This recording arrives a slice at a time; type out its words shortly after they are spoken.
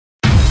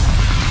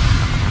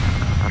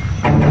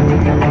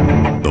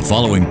The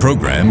following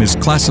program is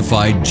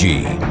classified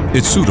G.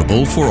 It's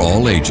suitable for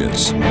all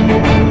ages.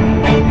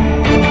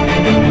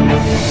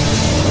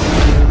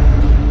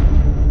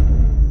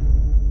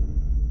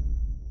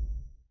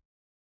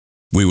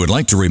 We would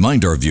like to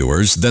remind our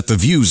viewers that the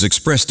views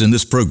expressed in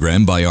this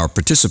program by our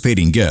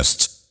participating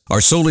guests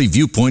are solely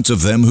viewpoints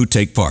of them who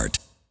take part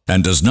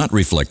and does not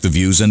reflect the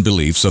views and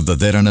beliefs of the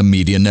Derana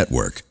Media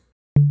Network.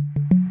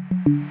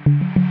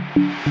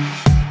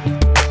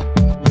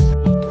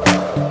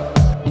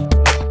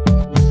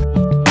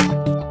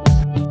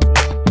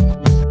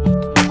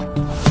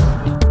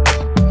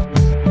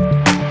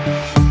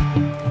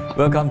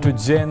 Welcome to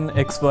Gen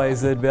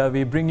XYZ, where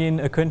we bring in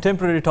a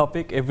contemporary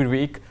topic every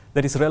week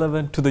that is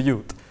relevant to the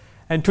youth.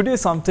 And today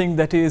something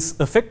that is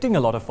affecting a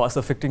lot of us,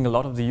 affecting a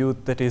lot of the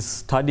youth that is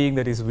studying,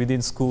 that is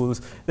within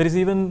schools, that is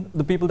even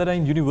the people that are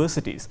in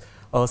universities.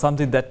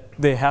 Something that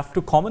they have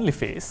to commonly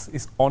face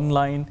is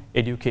online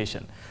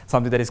education.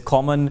 Something that is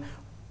common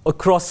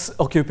across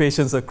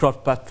occupations, across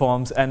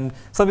platforms, and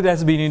something that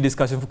has been in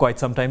discussion for quite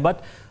some time.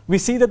 But we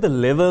see that the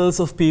levels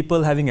of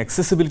people having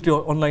accessibility to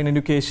online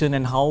education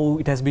and how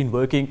it has been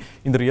working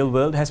in the real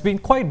world has been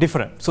quite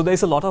different. So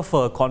there's a lot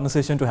of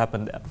conversation to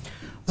happen there.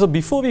 So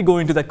before we go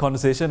into that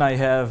conversation,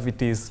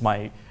 it is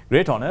my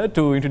great honor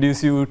to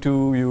introduce you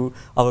to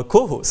our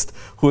co-host,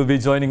 who will be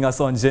joining us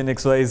on Gen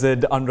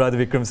XYZ,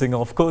 Anuradha Wickramasinghe.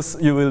 Of course,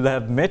 you will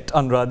have met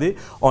Anuradha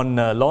on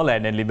Law,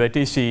 Land and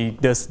Liberty. She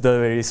does the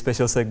very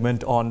special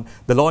segment on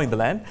the law in the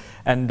land,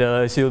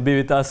 and she will be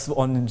with us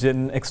on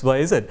Gen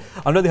XYZ.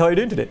 Anuradha, how are you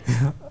doing today?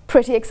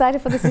 Pretty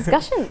excited for this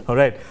discussion. All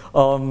right.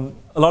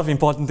 A lot of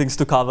important things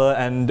to cover,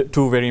 and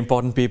two very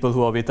important people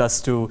who are with us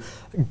to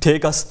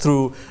take us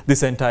through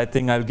this entire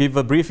thing. I'll give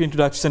a brief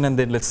introduction and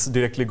then let's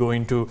directly go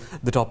into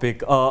the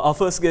topic. Our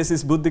first guest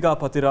is Buddhika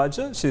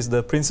Pathiraja. She's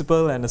the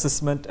Principal and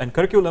Assessment and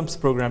Curriculums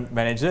Program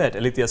Manager at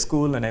Alethea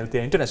School and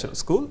Alethea International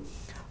School.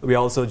 We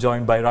are also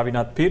joined by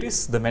Ravinath,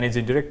 Peiris, the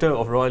Managing Director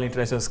of Royal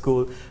International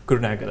School,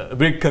 Kurunegala. A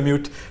big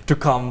commute to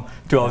come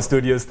to our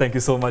studios. Thank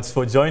you so much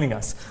for joining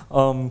us.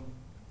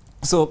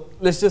 So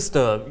let's just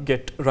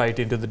get right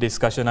into the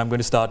discussion. I'm going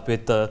to start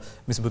with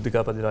Ms.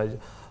 Buddhika Pathiraja.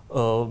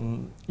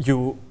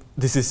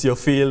 This is your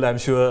field. I'm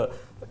sure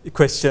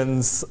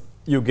questions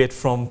you get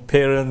from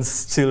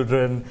parents,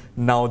 children,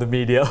 now the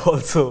media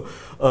also.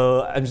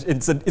 And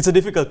it's a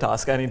difficult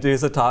task, and it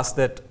is a task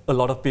that a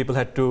lot of people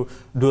had to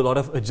do a lot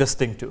of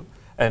adjusting to.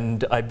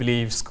 And I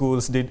believe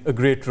schools did a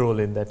great role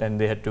in that, and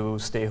they had to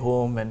stay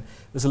home, and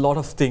there's a lot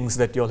of things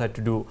that you all had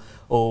to do,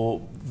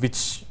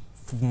 which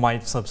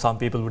some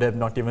people would have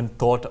not even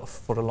thought of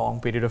for a long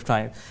period of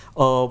time.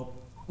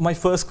 My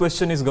first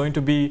question is going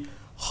to be,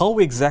 how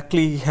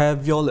exactly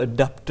have you all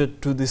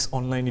adapted to this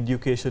online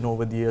education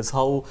over the years?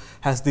 How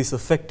has this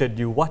affected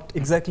you? What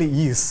exactly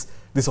is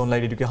this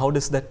online education? How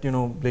does that,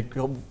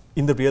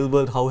 in the real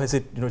world, how has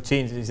it,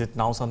 changed? Is it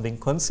now something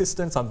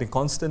consistent, something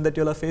constant that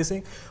you all are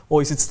facing?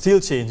 Or is it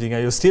still changing?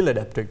 Are you still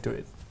adapting to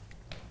it?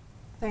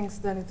 Thanks,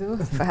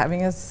 Danitu, for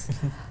having us.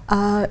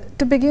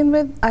 To begin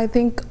with, I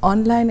think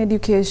online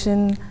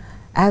education,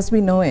 as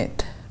we know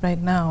it right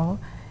now,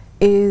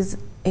 is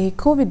a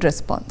COVID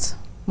response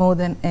more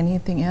than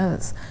anything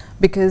else,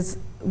 because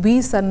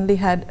we suddenly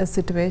had a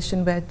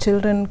situation where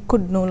children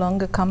could no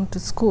longer come to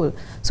school.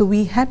 So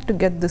we had to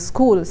get the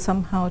school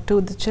somehow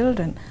to the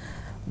children.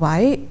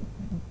 Why?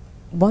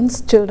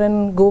 Once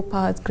children go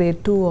past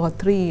grade 2 or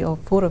 3 or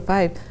 4 or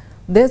 5,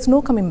 there's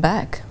no coming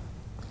back.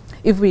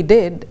 If we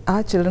did,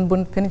 our children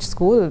wouldn't finish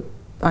school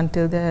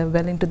until they're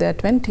well into their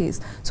 20s.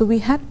 So we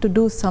had to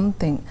do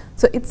something.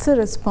 So it's a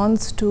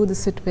response to the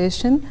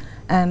situation,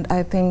 and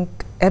I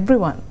think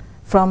everyone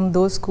from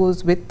those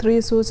schools with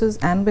resources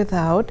and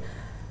without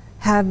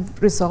have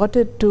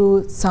resorted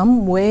to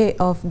some way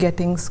of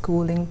getting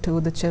schooling to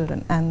the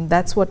children, and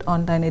that's what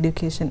online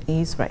education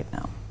is right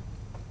now.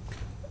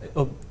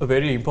 A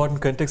very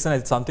important context, and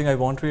it's something I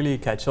won't really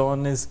catch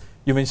on, is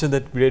you mentioned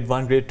that grade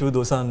 1, grade 2,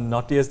 those are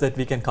not years that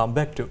we can come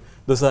back to.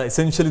 Those are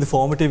essentially the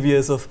formative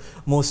years of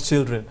most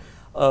children.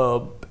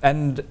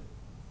 And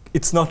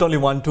it's not only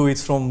 1, 2,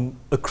 it's from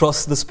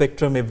across the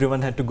spectrum,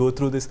 everyone had to go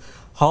through this.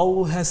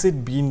 How has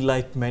it been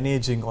like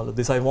managing all of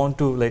this? I want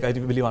to, I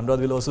believe Anuradha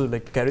will also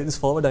carry this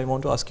forward. I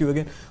want to ask you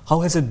again,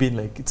 how has it been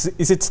like?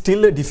 Is it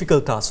still a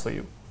difficult task for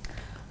you?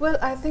 Well,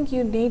 I think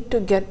you need to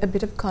get a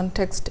bit of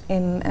context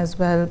in as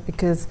well,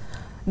 because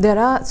there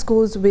are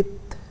schools with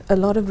a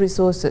lot of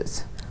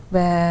resources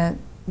where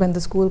when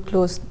the school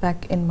closed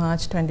back in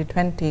March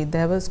 2020,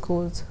 there were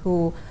schools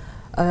who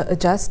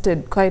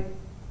adjusted quite,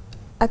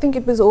 I think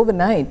it was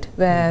overnight,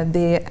 where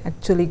they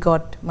actually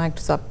got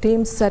Microsoft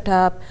Teams set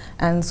up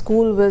and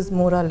school was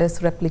more or less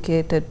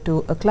replicated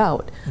to a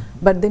cloud.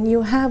 But then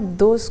you have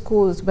those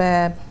schools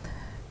where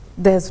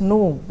there's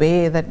no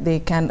way that they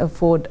can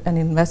afford an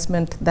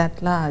investment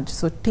that large.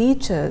 So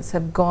teachers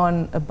have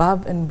gone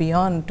above and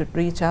beyond to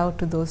reach out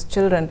to those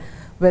children,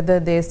 whether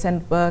they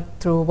sent work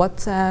through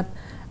WhatsApp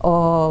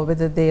or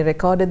whether they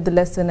recorded the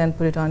lesson and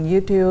put it on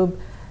YouTube.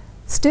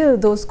 Still,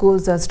 those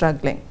schools are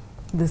struggling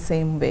the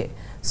same way.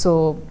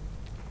 So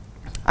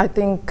I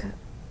think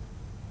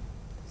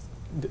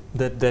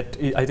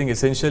I think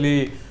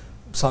essentially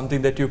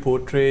something that you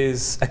portray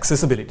is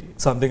accessibility,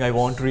 something I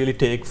want to really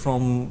take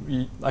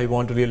from, I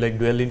want to really like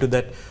dwell into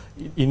that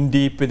in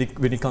deep when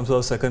it comes to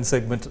our second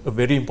segment, a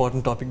very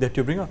important topic that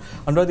you bring up.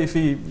 Anuradha, if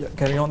we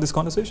carry on this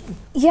conversation.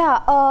 Yeah,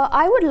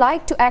 I would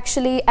like to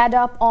actually add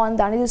up on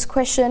Danithu's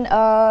question.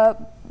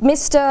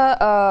 Mr.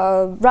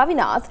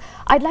 Ravinath,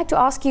 I'd like to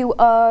ask you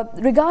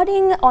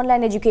regarding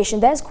online education,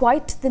 there's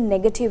quite the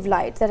negative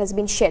light that has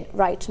been shed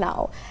right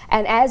now.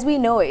 And as we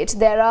know it,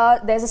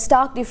 there's a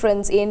stark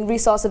difference in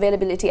resource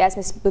availability, as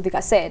Ms.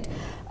 Buddhika said.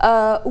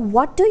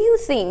 What do you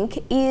think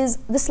is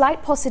the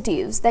slight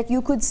positives that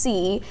you could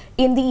see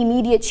in the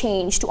immediate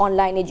change to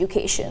online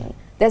education?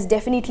 There's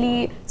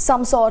definitely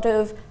some sort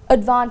of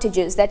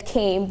advantages that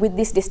came with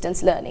this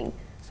distance learning.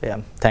 So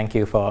yeah, thank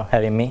you for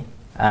having me.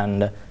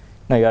 And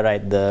no, you're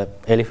right. The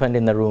elephant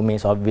in the room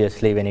is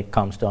obviously when it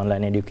comes to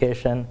online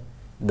education,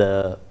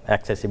 the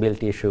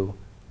accessibility issue,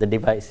 the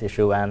device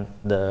issue, and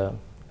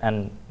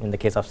in the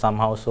case of some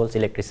households,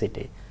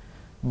 electricity.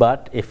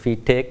 But if we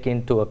take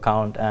into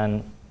account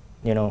and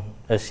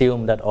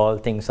assume that all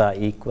things are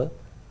equal,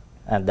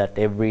 and that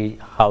every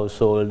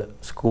household,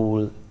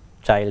 school,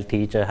 child,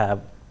 teacher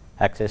have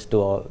access to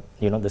all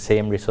the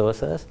same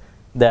resources,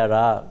 there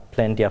are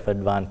plenty of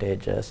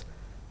advantages.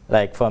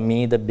 Like for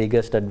me, the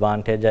biggest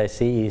advantage I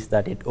see is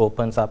that it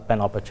opens up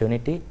an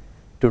opportunity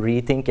to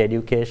rethink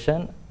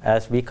education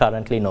as we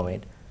currently know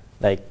it.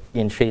 Like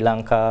in Sri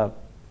Lanka,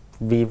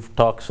 we've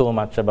talked so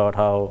much about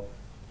how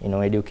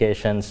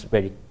education's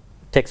very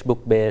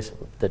textbook based.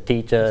 The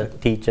teacher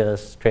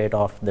teaches straight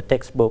off the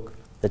textbook.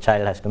 The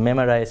child has to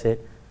memorize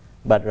it.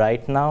 But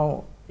right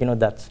now,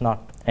 that's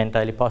not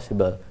entirely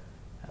possible.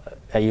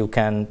 You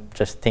can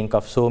just think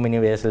of so many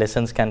ways.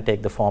 Lessons can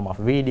take the form of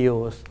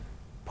videos,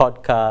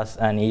 podcasts,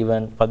 and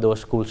even for those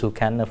schools who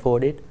can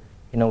afford it,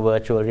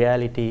 virtual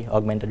reality,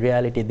 augmented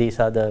reality. These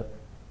are the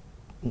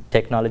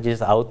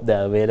technologies out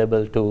there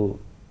available to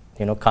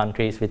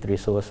countries with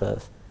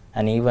resources,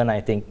 and even I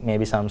think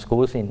maybe some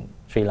schools in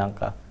Sri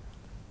Lanka.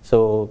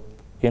 So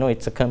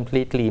it's a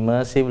completely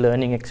immersive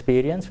learning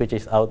experience which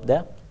is out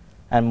there,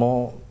 and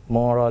more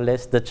or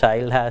less the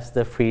child has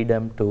the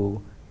freedom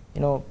to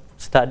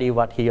study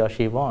what he or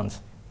she wants.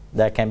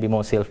 There can be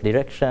more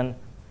self-direction.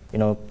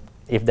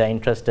 If they're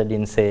interested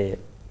in, say,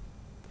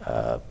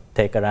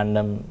 take a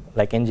random,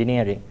 like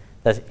engineering,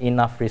 there's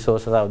enough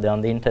resources out there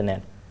on the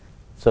internet.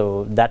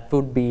 So that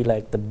would be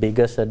like the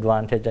biggest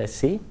advantage I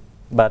see,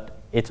 but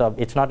it's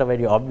not a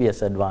very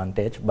obvious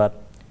advantage,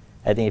 but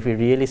I think if we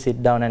really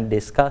sit down and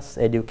discuss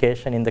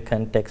education in the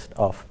context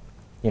of,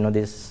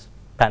 this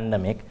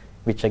pandemic,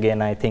 which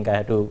again, I think I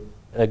have to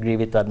agree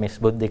with what Ms.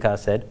 Buddhika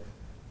said,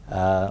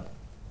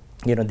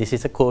 this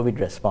is a COVID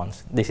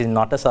response. This is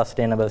not a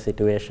sustainable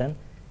situation.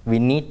 We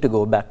need to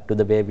go back to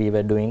the way we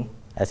were doing,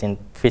 as in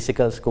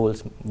physical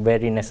schools,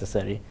 very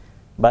necessary.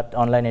 But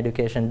online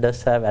education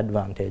does have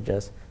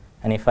advantages.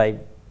 And if I,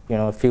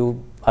 a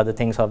few other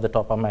things off the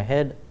top of my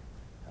head,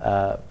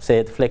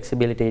 say the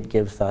flexibility it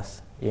gives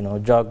us,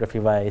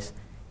 geography-wise,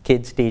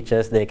 kids,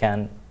 teachers, they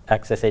can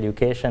access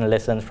education,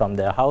 lessons from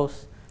their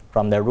house,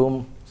 from their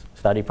room,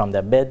 study from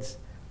their beds.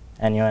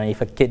 And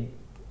if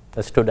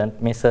a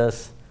student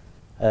misses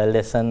a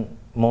lesson,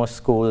 most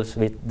schools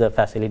with the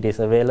facilities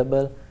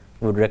available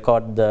would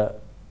record the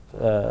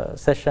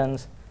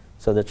sessions,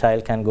 so the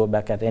child can go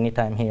back at any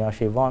time he or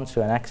she wants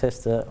to and access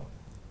the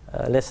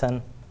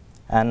lesson.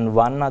 And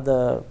one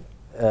other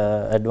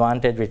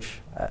advantage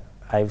which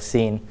I've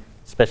seen,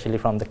 especially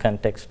from the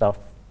context of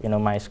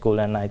my school,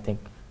 and I think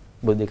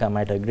Buddhika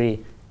might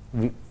agree,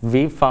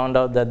 we found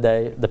out that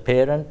the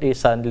parent is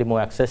suddenly more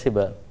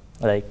accessible.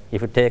 Like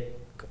if you take,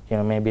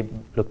 maybe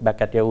look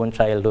back at your own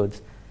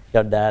childhoods,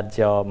 your dads,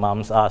 your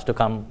moms asked to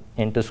come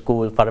into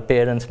school for a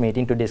parents'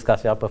 meeting to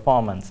discuss your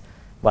performance.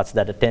 What's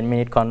that, a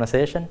 10-minute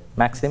conversation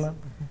maximum?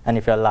 And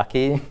if you're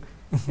lucky,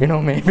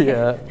 maybe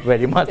a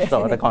very much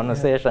shorter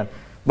conversation.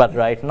 But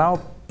right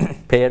now,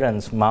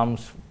 parents,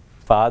 moms,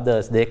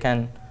 fathers,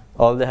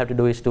 all they have to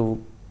do is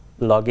to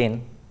log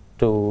in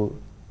to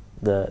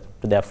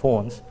their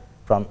phones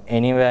from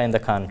anywhere in the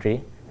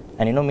country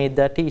and meet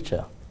their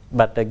teacher.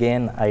 But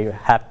again, I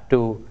have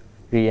to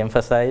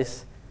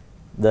re-emphasize,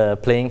 the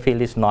playing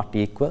field is not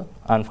equal,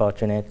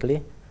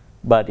 unfortunately.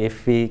 But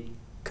if we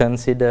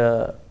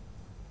consider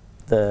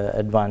the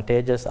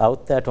advantages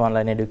out there to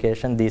online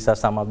education, these are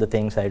some of the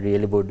things I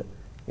really would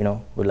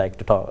like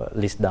to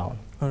list down.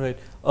 All right.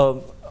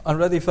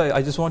 Anuradha, if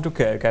I just want to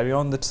carry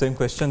on that same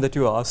question that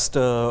you asked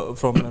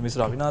from Ms.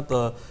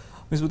 Ravinath.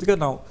 Ms. Buddhika,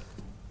 now,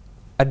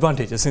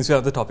 advantages. Since we are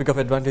on the topic of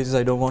advantages,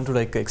 I don't want to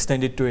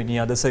extend it to any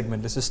other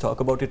segment. Let's just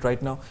talk about it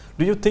right now.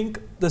 Do you think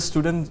the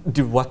students,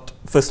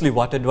 firstly,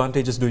 what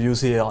advantages do you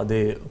see? Are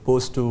they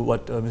opposed to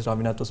what Ms.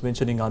 Ravinath was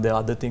mentioning? Are there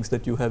other things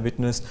that you have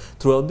witnessed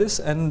throughout this?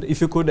 And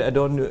if you could add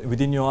on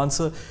within your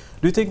answer,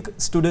 do you think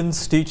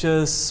students,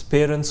 teachers,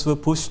 parents were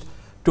pushed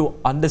to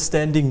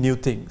understanding new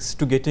things,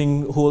 to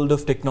getting hold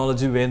of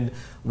technology when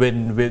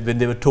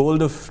they were told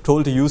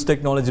to use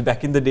technology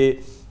back in the day?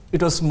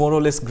 It was more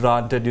or less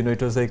granted,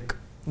 it was like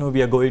you know,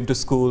 we are going to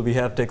school, we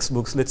have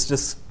textbooks, let's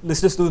just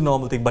do the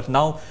normal thing. But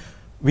now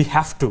we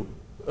have to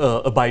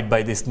abide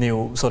by this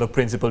new sort of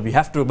principle. We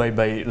have to abide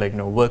by, like, you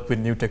know, work with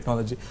new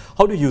technology.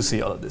 How do you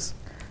see all of this?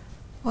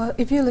 Well,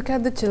 if you look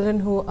at the children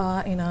who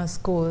are in our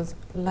schools,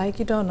 like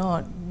it or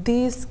not,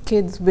 these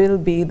kids will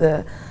be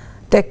the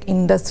tech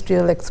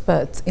industrial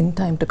experts in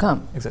time to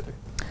come. Exactly.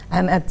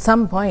 And at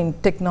some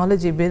point,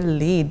 technology will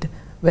lead,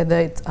 whether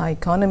it's our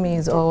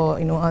economies or,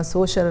 you know, our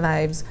social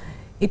lives,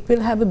 it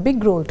will have a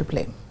big role to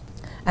play.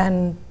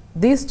 And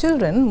these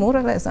children, more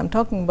or less, I'm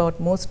talking about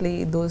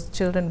mostly those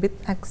children with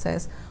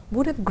access,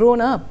 would have grown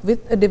up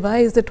with a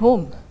device at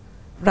home,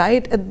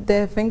 right at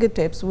their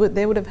fingertips.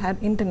 They would have had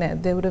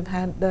internet, they would have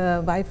had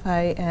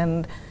Wi-Fi,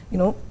 and, you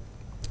know,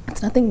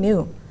 it's nothing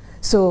new.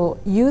 So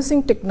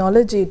using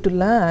technology to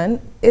learn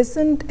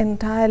isn't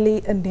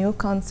entirely a new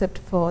concept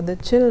for the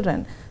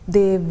children.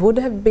 They would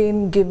have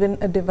been given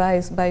a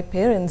device by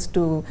parents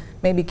to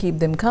maybe keep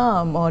them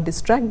calm or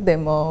distract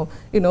them, or,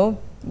 you know,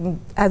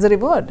 as a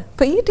reward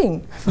for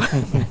eating.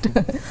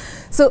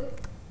 So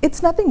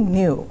it's nothing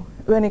new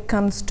when it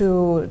comes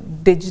to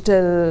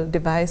digital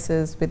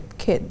devices with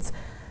kids.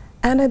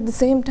 And at the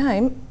same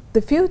time,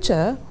 the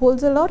future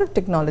holds a lot of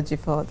technology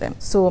for them.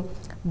 So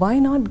why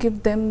not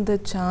give them the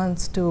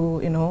chance to,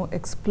 you know,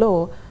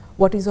 explore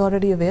what is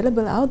already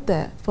available out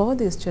there for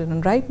these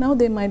children. Right now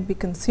they might be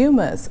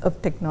consumers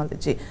of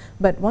technology,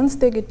 but once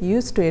they get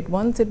used to it,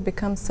 once it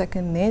becomes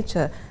second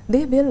nature,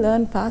 they will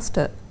learn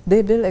faster,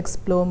 they will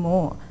explore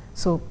more.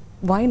 So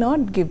why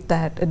not give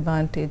that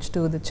advantage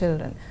to the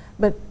children?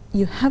 But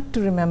you have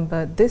to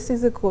remember, this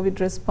is a COVID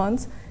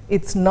response.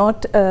 It's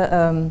not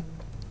a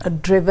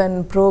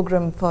driven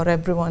program for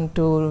everyone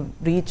to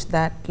reach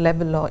that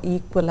level or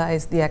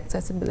equalize the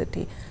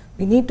accessibility.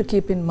 We need to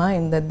keep in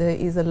mind that there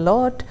is a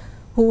lot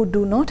who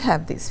do not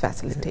have these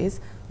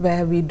facilities,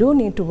 where we do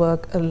need to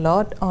work a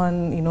lot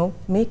on, you know,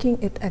 making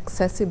it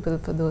accessible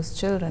for those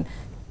children.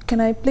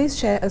 Can I please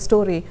share a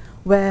story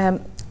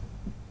where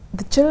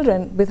the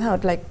children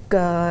without, like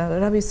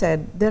Ravi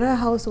said, there are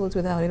households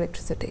without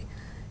electricity.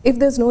 If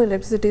there's no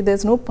electricity,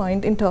 there's no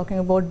point in talking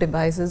about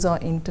devices or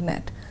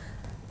internet.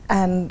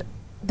 And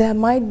there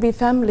might be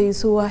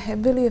families who are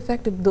heavily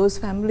affected, those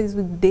families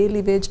with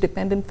daily wage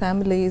dependent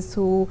families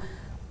who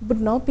would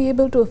not be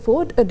able to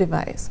afford a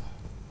device.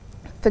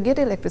 Forget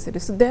electricity.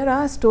 So there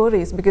are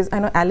stories, because I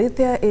know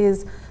Alethea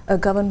is a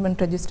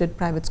government registered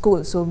private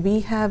school, so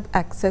we have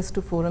access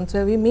to forums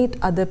where we meet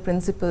other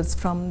principals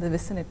from the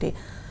vicinity.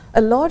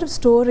 A lot of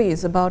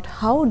stories about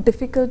how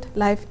difficult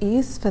life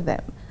is for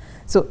them.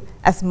 So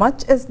as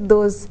much as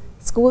those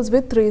schools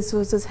with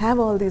resources have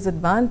all these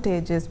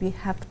advantages, we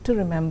have to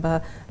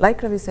remember,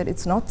 like Ravi said,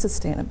 it's not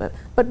sustainable,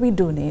 but we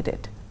do need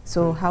it.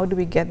 So how do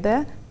we get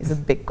there is a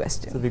big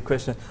question. It's a big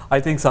question.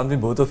 I think something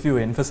both of you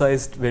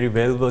emphasized very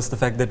well was the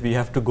fact that we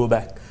have to go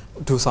back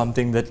to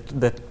something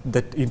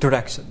that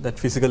interaction, that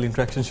physical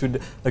interaction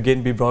should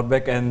again be brought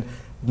back. And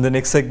in the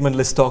next segment,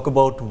 let's talk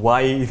about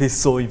why it is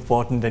so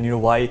important, and, you know,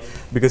 why,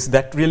 because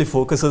that really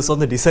focuses on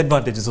the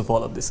disadvantages of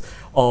all of this.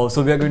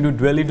 So we are going to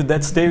dwell into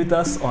that. Stay with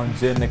us on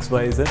Gen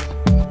XYZ.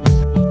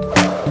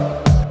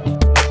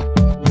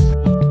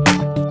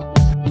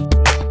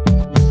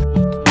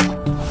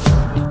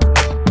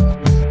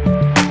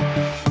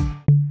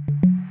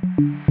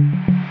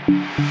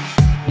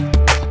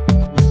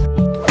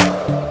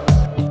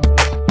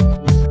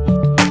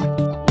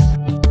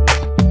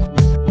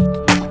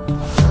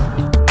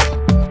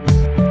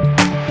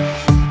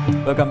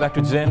 Welcome back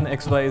to Gen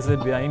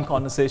XYZ. We are in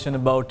conversation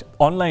about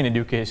online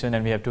education,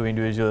 and we have two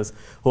individuals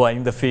who are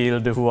in the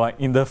field, who are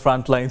in the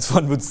front lines,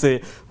 one would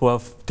say, who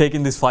have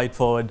taken this fight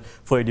forward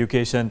for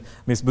education.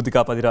 Ms.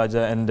 Buddhika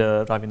Pathiraja and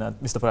Ravinath.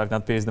 Mr.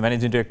 Ravinath Peiris, the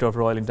Managing Director of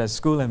Royal International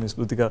School, and Ms.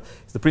 Buddhika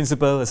is the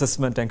Principal,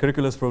 Assessment and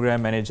Curriculum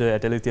Program Manager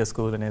at Alethea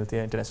School and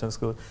Alethea International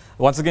School.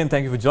 Once again,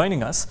 thank you for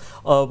joining us.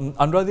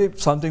 Anuradhi,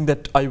 something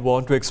that I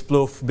want to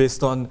explore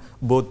based on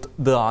both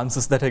the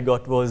answers that I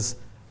got was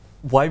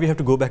why we have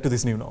to go back to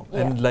this new norm. Yeah,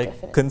 and like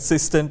definitely.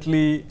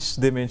 Consistently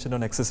they mentioned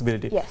on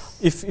accessibility. Yes.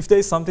 If there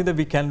is something that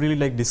we can really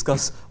like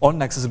discuss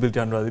on accessibility,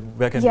 Anuradhi,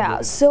 where can we go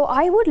with it? So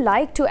I would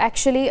like to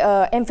actually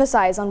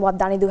emphasize on what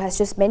Danidhu has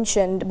just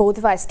mentioned. Both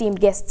of our esteemed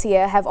guests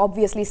here have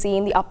obviously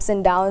seen the ups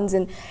and downs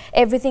and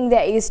everything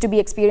there is to be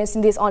experienced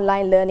in this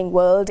online learning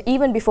world,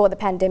 even before the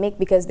pandemic,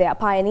 because they are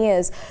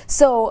pioneers.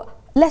 So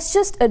let's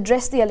just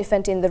address the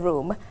elephant in the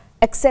room.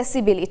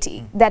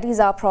 Accessibility, that is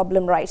our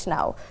problem right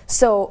now.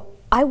 So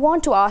I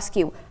want to ask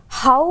you,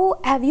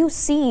 how have you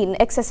seen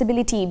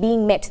accessibility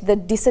being met, the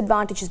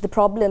disadvantages, the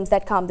problems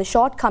that come, the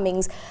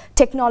shortcomings,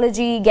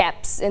 technology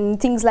gaps and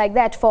things like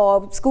that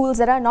for schools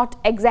that are not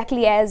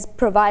exactly as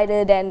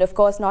provided and of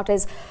course not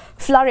as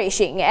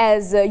flourishing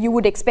as you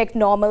would expect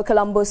normal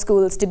Colombo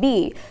schools to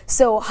be?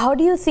 So how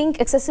do you think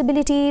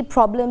accessibility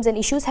problems and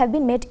issues have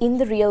been met in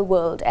the real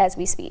world as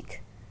we speak?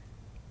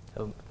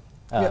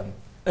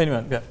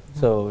 Anyone, yeah.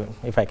 So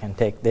if I can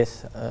take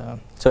this,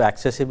 so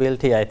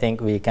accessibility, I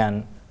think we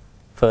can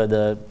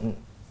further,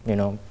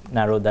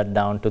 narrow that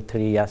down to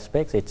 3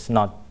 aspects. It's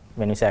not,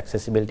 when we say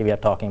accessibility, we are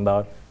talking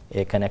about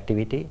a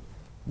connectivity,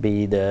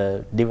 be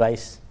the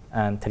device,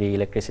 and 3,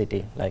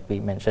 electricity, like we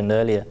mentioned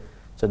earlier.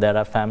 So there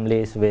are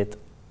families with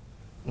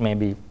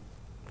maybe,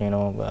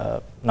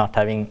 not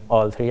having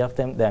all 3 of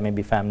them. There may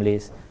be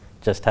families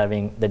just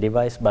having the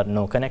device but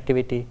no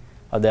connectivity,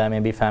 or there may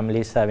be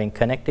families having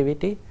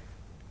connectivity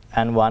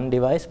and 1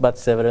 device but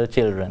several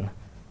children.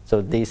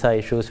 So these are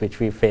issues which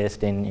we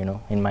faced in,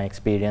 in my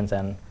experience,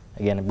 and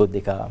again,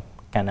 Buddhika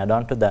can add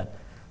on to that.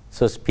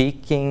 So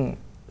taking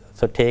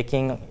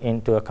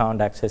into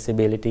account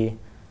accessibility,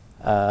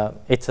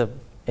 it's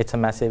a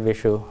massive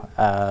issue,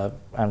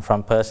 and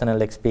from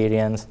personal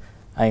experience,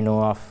 I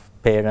know of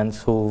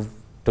parents who,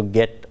 to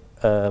get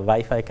a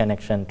Wi-Fi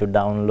connection to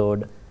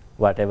download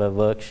whatever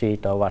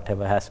worksheet or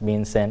whatever has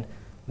been sent,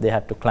 they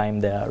had to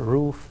climb their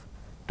roof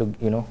to,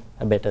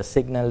 a better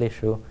signal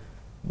issue.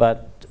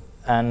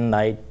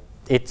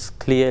 It's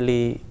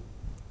clearly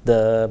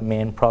the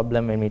main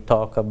problem when we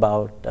talk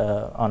about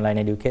online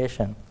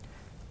education.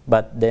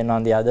 But then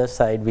on the other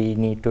side, we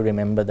need to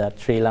remember that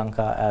Sri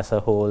Lanka as a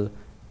whole,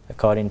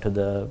 according to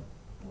the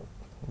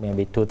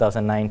maybe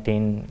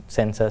 2019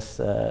 census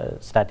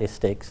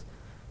statistics,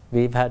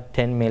 we've had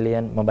 10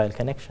 million mobile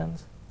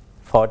connections,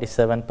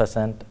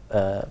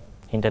 47%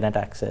 internet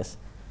access,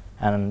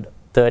 and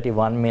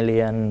 31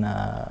 million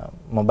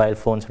mobile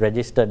phones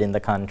registered in the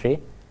country,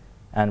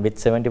 and with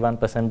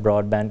 71%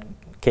 broadband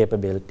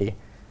capability.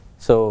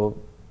 So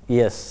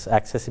yes,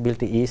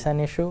 accessibility is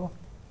an issue,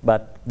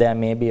 but there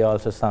may be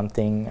also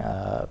something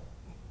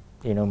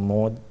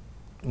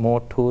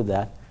more to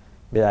that.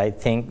 But I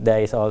think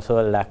there is also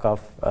a lack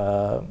of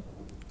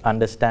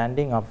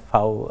understanding of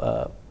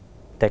how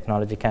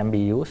technology can be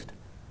used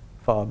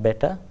for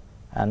better,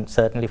 and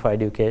certainly for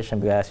education,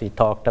 because as we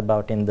talked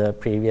about in the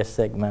previous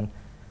segment,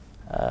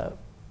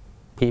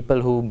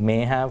 people who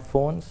may have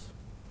phones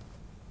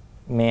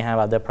may have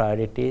other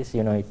priorities.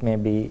 It may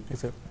be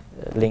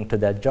linked to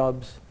their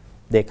jobs.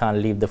 They can't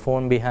leave the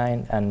phone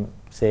behind, and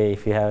say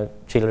if you have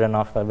children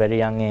of a very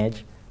young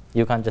age,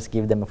 you can't just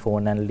give them a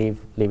phone and leave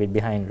it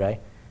behind, right?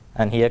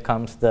 And here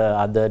comes the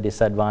other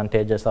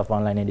disadvantages of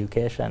online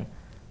education,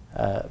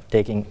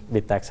 taking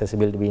with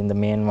accessibility being the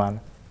main one.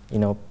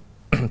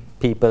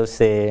 People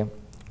say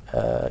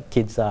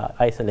kids are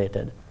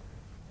isolated.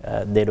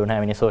 They don't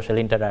have any social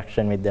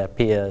interaction with their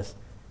peers,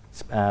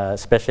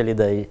 especially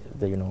the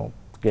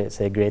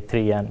say grade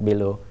 3 and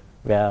below,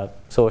 where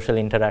social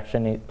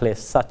interaction plays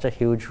such a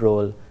huge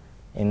role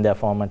in their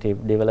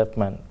formative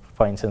development.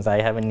 For instance,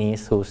 I have a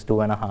niece who's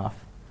 2.5,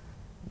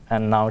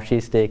 and now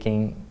she's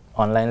taking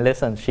online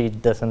lessons. She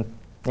doesn't,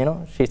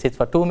 she sits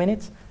for 2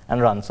 minutes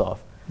and runs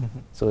off. Mm-hmm.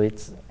 So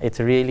it's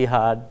really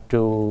hard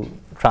to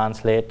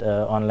translate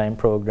an online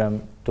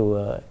program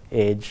to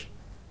age,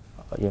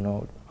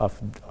 to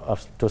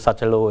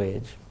such a low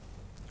age.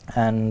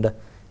 And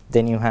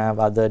then you have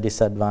other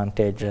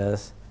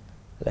disadvantages,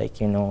 like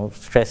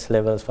stress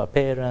levels for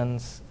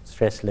parents,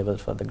 stress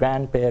levels for the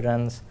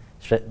grandparents,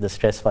 the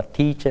stress for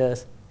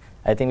teachers.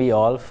 I think we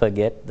all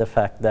forget the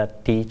fact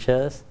that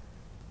teachers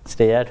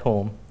stay at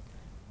home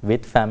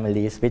with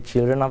families, with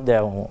children of their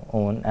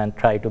own, and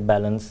try to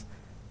balance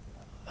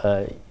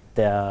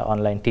their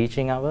online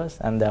teaching hours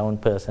and their own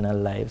personal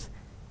lives.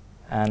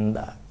 And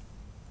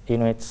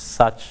it's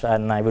such,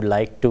 and I would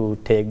like to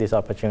take this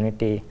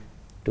opportunity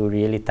to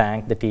really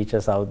thank the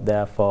teachers out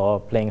there for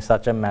playing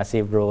such a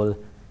massive role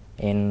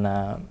in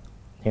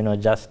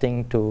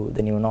adjusting to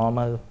the new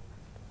normal,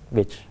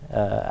 which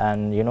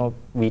and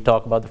we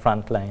talk about the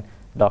front line,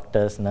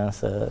 doctors,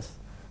 nurses,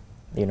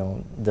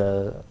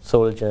 the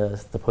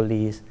soldiers, the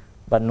police,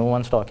 but no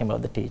one's talking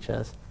about the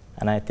teachers.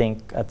 And I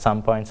think at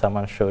some point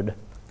someone should.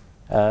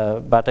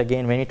 But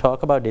again, when you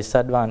talk about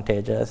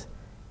disadvantages,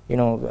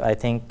 I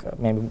think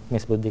maybe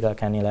Ms. Buddhika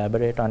can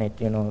elaborate on it.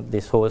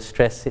 This whole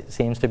stress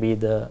seems to be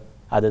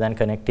other than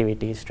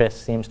connectivity, stress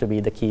seems to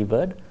be the key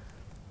word.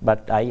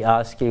 But I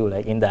ask you,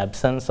 like, in the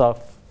absence of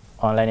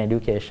online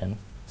education,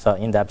 so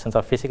in the absence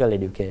of physical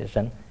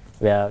education,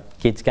 where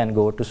kids can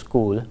go to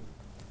school,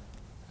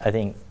 I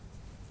think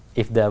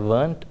if there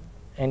weren't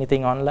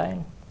anything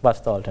online,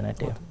 what's the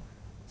alternative?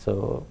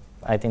 So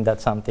I think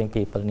that's something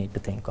people need to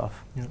think of.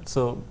 Yeah.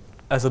 So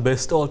as a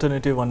best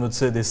alternative, one would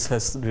say this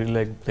has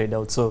really played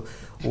out. So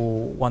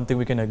one thing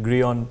we can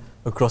agree on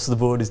across the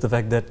board is the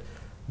fact that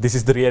this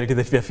is the reality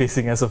that we are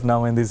facing as of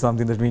now, and this is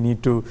something that we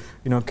need to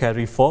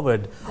carry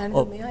forward. And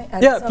may I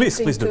add please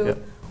do. To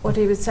what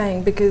he was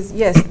saying, because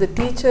yes, the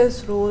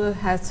teacher's role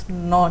has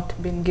not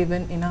been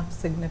given enough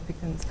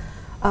significance.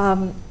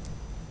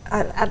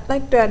 I'd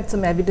like to add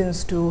some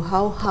evidence to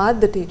how hard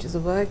the teachers are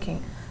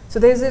working. So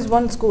there's this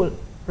one school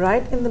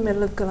right in the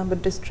middle of Colombo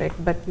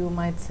district, but you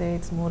might say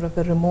it's more of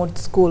a remote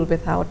school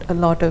without a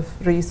lot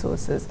of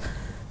resources.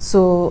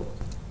 So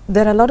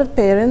there are a lot of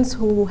parents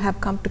who have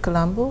come to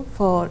Colombo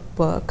for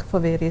work for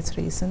various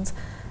reasons,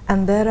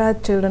 and there are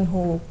children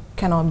who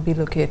cannot be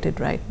located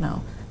right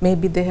now.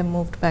 Maybe they have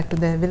moved back to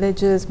their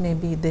villages,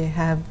 maybe they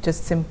have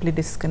just simply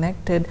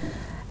disconnected.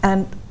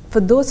 And for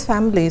those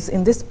families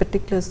in this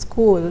particular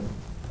school,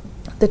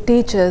 the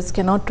teachers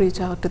cannot reach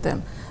out to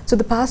them. So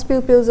the past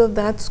pupils of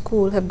that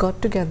school have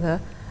got together,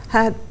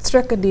 had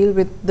struck a deal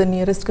with the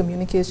nearest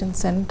communication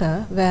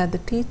center where the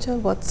teacher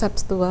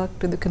WhatsApps the work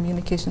to the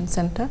communication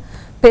center.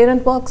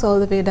 Parent walks all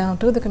the way down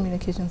to the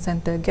communication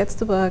center, gets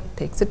the work,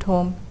 takes it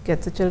home,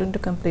 gets the children to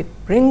complete,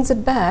 brings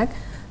it back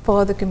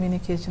for the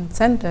communication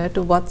center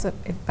to WhatsApp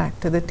it back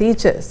to the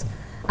teachers.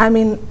 I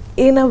mean,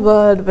 in a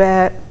world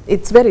where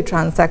it's very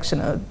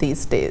transactional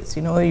these days,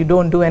 you know, you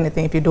don't do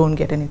anything if you don't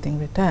get anything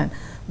returned.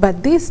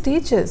 But these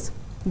teachers,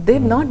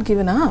 they've not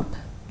given up.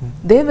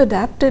 They've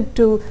adapted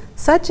to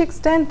such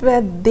extent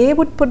where they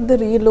would put the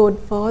reload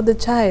for the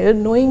child,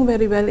 knowing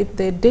very well if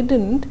they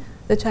didn't,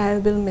 the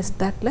child will miss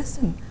that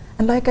lesson.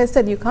 And like I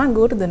said, you can't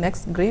go to the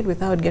next grade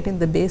without getting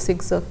the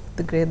basics of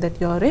the grade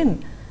that you're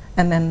in.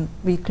 And then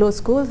we closed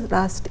schools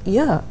last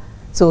year.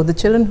 So the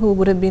children who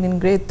would have been in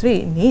grade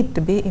 3 need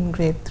to be in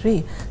grade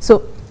 3.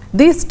 So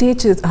these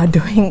teachers are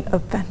doing a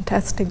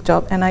fantastic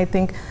job. And I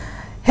think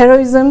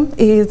heroism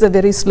is a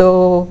very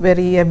slow,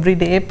 very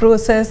everyday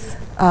process.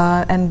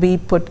 And we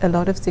put a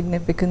lot of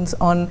significance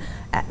on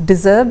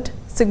deserved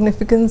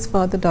significance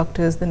for the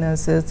doctors, the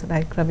nurses,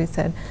 like Ravi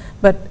said.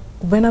 But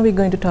when are we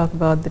going to talk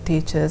about the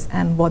teachers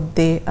and what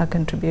they are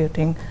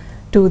contributing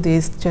to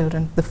these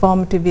children? The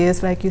formative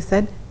years, like you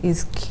said,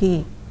 is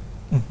key.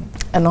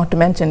 And not to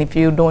mention, if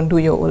you don't do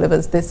your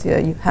O-levels this year,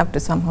 you have to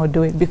somehow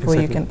do it before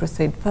you can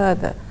proceed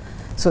further.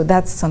 So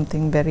that's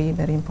something very,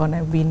 very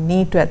important. We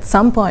need to, at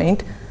some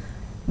point,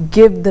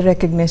 give the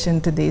recognition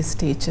to these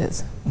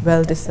teachers,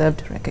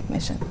 well-deserved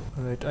recognition.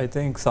 Right. I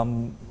think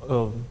some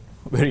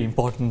very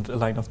important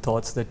line of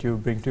thoughts that you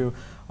bring to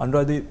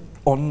Anuradhi,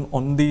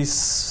 on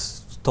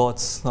these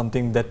thoughts,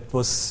 something that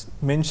was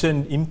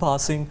mentioned in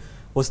passing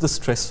was the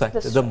stress factor,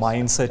 the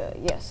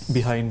mindset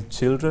behind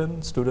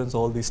children, students,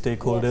 all these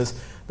stakeholders.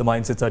 The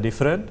mindsets are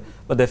different,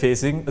 but they're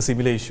facing a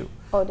similar issue.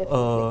 Oh,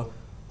 definitely.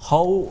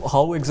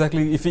 How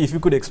exactly, if you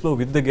could explore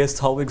with the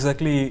guests, how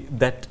exactly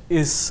that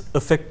is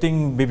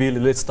affecting, maybe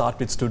let's start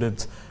with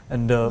students,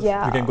 and we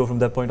can go from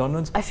that point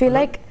onwards. I feel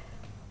like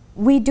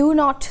we do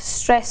not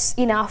stress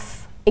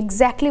enough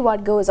exactly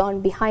what goes on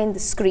behind the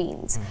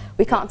screens.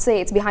 We can't say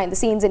it's behind the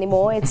scenes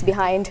anymore, it's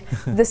behind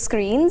the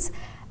screens.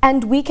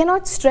 And we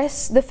cannot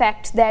stress the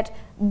fact that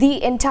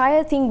the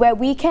entire thing, where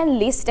we can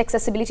list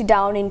accessibility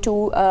down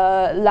into,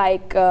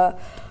 like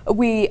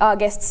our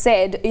guest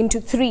said, into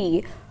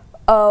 3,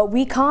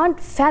 we can't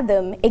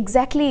fathom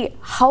exactly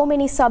how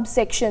many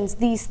subsections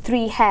these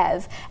 3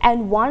 have.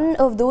 And one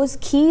of those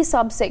key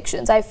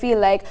subsections, I feel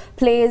like,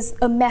 plays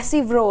a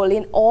massive role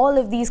in all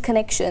of these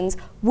connections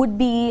would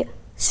be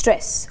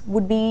stress,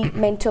 would be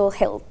mental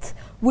health,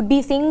 would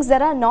be things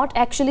that are not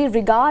actually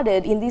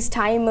regarded in this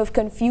time of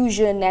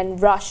confusion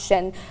and rush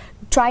and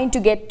trying to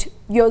get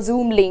your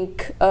Zoom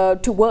link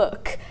to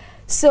work.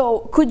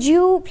 So could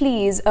you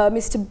please,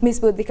 Miss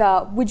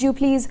Buddhika, would you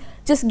please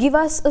just give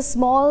us a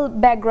small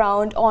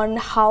background on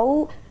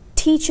how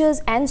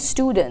teachers and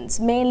students,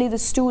 mainly the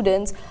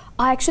students,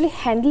 are actually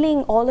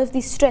handling all of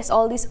this stress,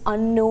 all this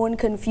unknown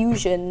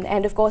confusion,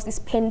 and of course this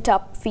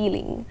pent-up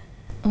feeling?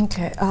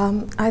 Okay,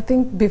 I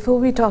think before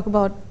we talk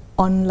about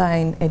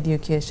online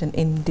education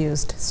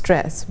induced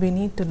stress, we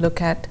need to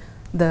look at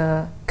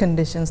the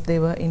conditions they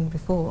were in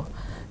before.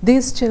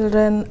 These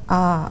children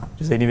are...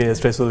 It's anyway a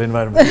stressful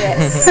environment.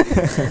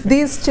 Yes.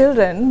 These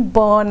children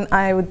born,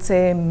 I would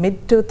say,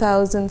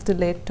 mid-2000s to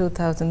late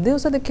 2000s,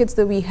 those are the kids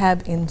that we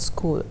have in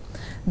school.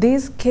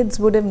 These kids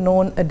would have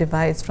known a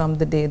device from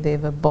the day they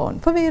were born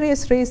for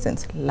various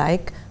reasons,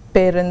 like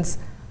parents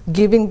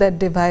giving that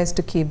device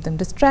to keep them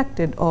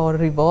distracted or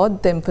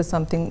reward them for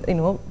something, you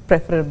know,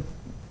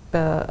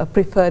 a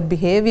preferred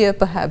behavior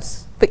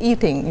perhaps for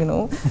eating, you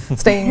know,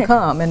 staying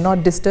calm and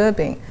not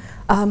disturbing.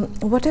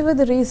 Whatever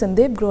the reason,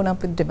 they've grown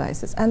up with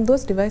devices, and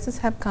those devices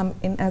have come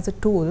in as a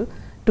tool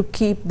to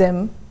keep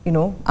them, you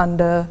know,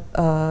 under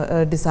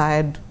a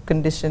desired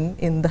condition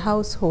in the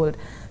household.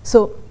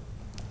 So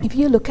if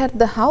you look at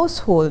the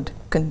household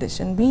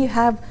condition, we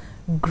have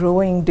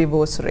growing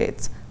divorce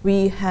rates.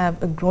 We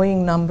have a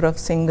growing number of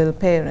single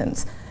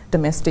parents,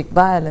 domestic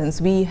violence.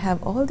 We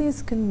have all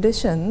these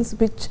conditions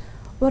which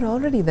were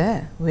already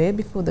there way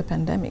before the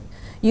pandemic.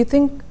 You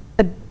think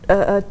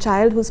a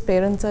child whose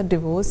parents are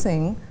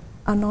divorcing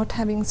are not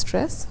having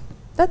stress?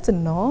 That's an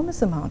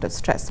enormous amount of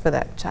stress for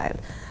that child.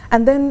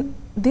 And then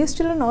these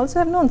children also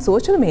have known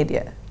social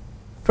media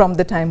from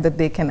the time that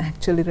they can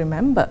actually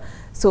remember.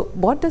 So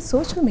what does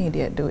social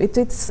media do?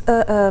 It's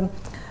a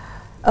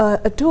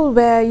tool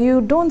where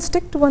you don't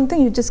stick to one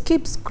thing, you just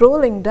keep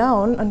scrolling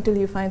down until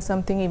you find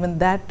something, even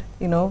that,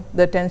 you know,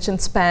 the attention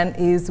span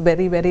is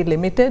very, very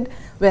limited,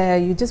 where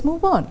you just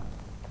move on.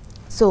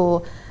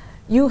 So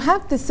you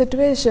have this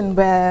situation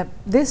where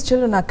these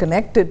children are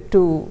connected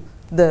to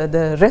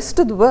the rest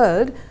of the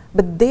world,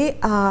 but they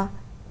are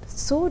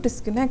so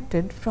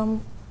disconnected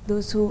from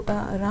those who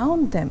are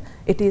around them.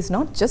 It is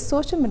not just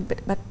social,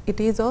 but it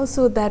is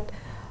also that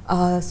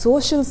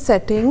social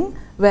setting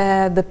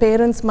where the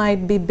parents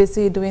might be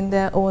busy doing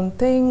their own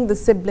thing, the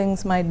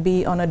siblings might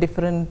be on a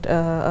different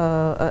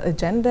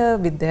agenda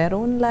with their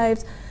own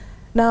lives.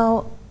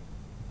 Now,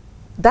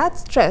 that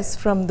stress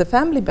from the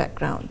family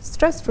background,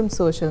 stress from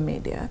social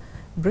media,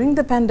 Bring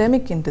the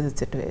pandemic into the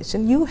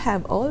situation. You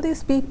have all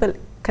these people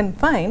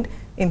confined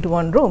into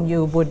one room.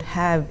 You would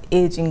have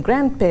aging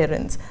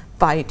grandparents,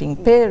 fighting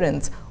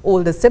parents,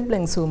 older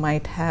siblings who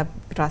might have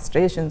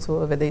frustrations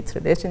over whether it's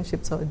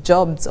relationships or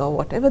jobs or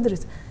whatever there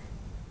is.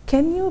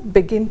 Can you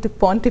begin to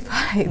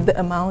quantify the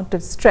amount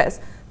of stress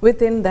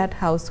within that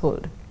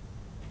household?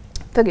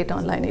 Forget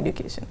online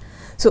education.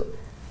 So,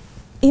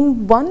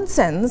 in one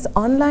sense,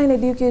 online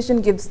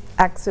education gives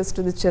access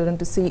to the children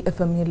to see a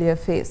familiar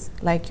face,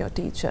 like your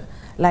teacher,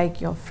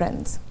 like your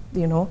friends,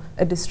 you know,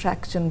 a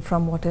distraction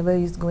from whatever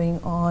is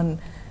going on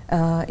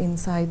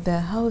inside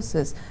their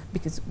houses.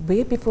 Because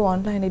way before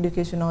online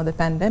education or the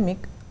pandemic,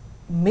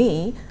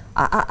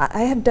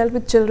 I have dealt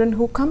with children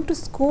who come to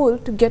school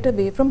to get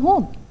away from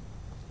home,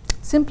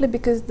 simply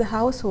because the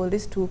household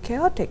is too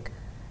chaotic.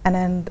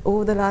 And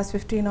over the last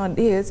 15 odd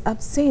years,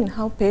 I've seen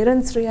how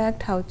parents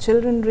react, how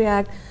children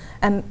react,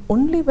 and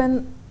only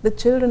when the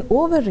children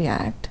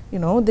overreact, you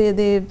know,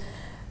 they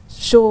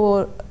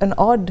show an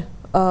odd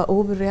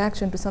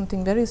overreaction to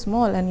something very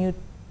small, and you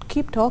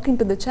keep talking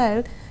to the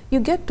child, you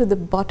get to the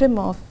bottom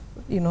of,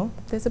 you know,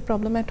 there's a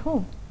problem at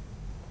home.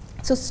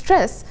 So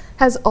stress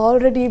has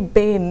already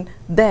been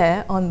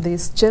there on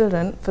these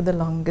children for the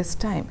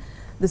longest time.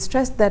 The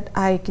stress that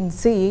I can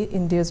see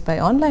induced by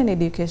online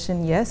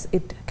education, yes,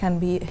 it can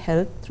be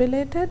health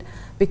related,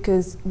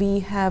 because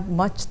we have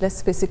much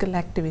less physical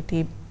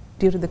activity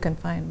due to the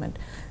confinement.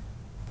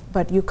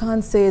 But you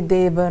can't say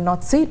they were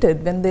not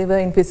seated when they were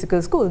in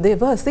physical school. They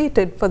were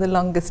seated for the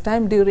longest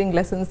time during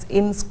lessons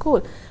in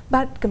school.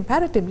 But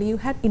comparatively, you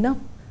had enough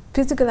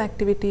physical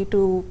activity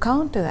to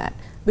counter that,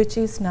 which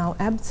is now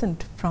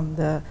absent from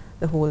the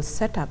whole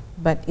setup.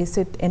 But is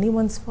it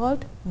anyone's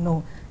fault?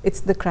 No.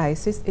 It's the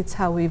crisis. It's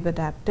how we've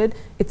adapted.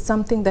 It's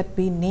something that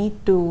we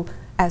need to,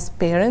 as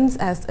parents,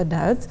 as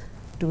adults,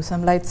 do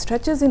some light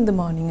stretches in the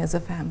morning as a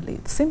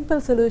family.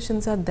 Simple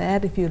solutions are there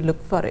if you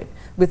look for it,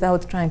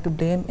 without trying to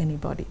blame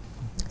anybody.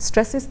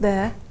 Stress is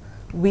there.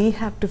 We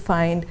have to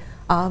find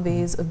our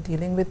ways of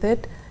dealing with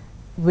it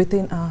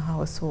within our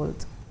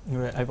households.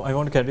 I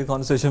want to carry the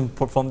conversation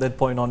from that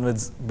point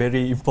onwards.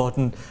 Very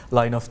important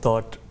line of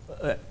thought.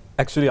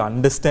 Actually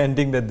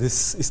understanding that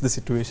this is the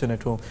situation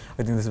at home.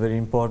 I think this is very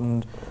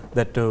important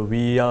that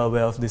we are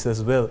aware of this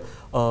as well.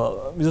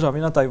 Mr.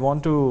 Ravinath, I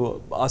want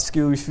to ask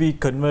you, if we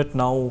convert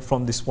now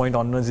from this point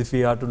onwards, if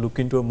we are to look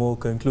into a more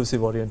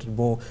conclusive oriented,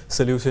 more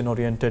solution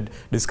oriented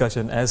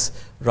discussion, as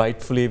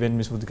rightfully when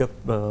Ms.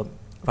 Buddhika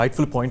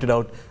rightfully pointed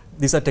out,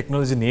 these are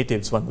technology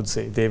natives, one would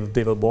say.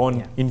 They were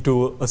born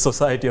into a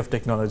society of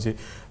technology,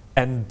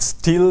 and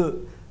still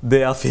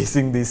they are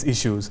facing these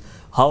issues.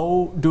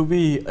 How do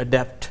we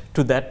adapt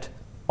to that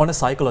on a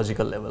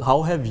psychological level?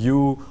 How have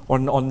you,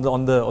 on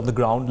the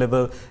ground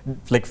level,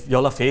 like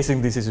y'all are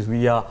facing these issues,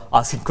 we are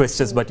asking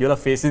questions, but y'all are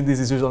facing these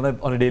issues on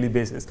a daily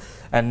basis,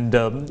 and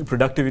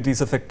productivity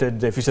is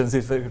affected, efficiency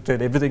is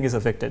affected, everything is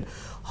affected.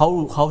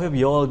 How have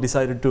y'all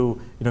decided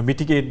to, you know,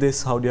 mitigate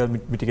this? How do you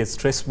mitigate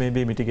stress,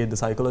 maybe mitigate the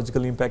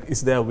psychological impact?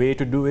 Is there a way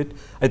to do it?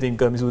 I think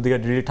Ms.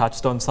 Buddhika really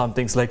touched on some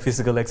things like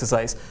physical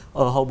exercise.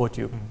 How about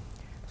you?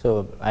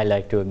 So I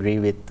like to agree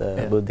with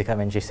Buddhika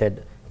when she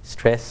said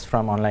stress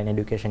from online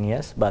education,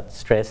 yes, but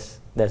stress,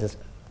 there's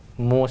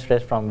more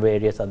stress from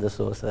various other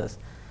sources.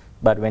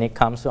 But when it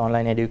comes to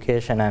online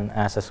education, and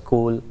as a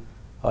school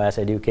or as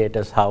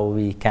educators, how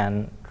we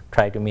can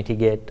try to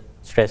mitigate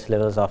stress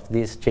levels of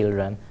these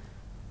children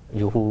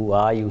who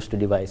are used to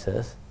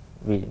devices,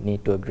 we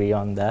need to agree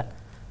on that.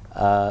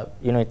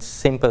 You know, it's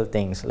simple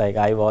things. Like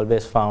I've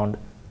always found,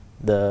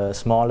 the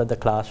smaller the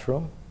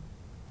classroom,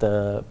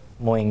 the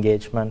more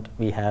engagement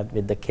we have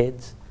with the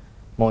kids,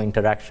 more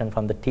interaction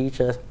from the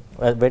teachers.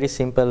 Very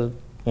simple,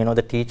 you know,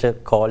 the teacher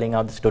calling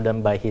out the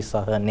student by his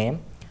or her name.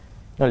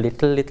 You know,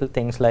 little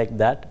things like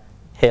that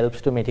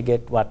helps to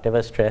mitigate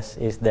whatever stress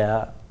is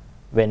there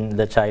when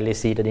the child is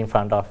seated in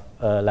front of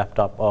a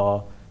laptop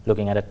or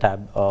looking at a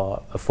tab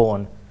or a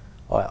phone.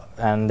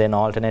 And then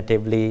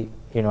alternatively,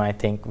 you know, I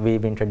think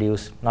we've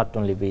introduced, not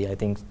only we, I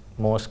think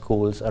most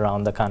schools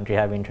around the country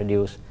have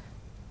introduced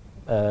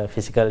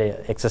physical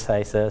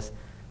exercises.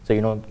 So,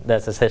 you know,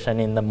 there's a session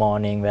in the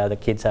morning where the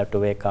kids have to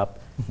wake up,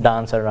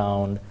 dance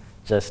around,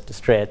 just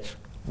stretch.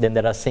 Then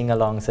there are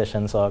sing-along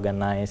sessions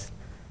organized,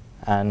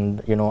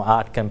 and, you know,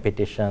 art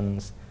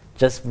competitions,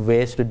 just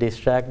ways to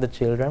distract the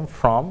children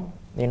from,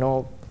 you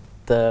know,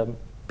 the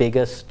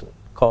biggest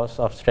cause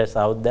of stress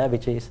out there,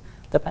 which is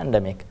the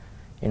pandemic.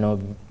 You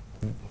know,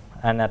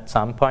 and at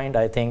some point,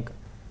 I think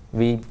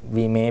we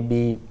may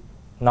be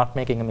not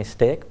making a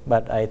mistake,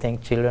 but I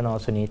think children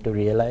also need to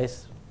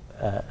realize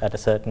at a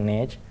certain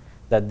age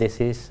that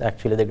this is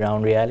actually the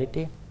ground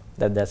reality,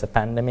 that there's a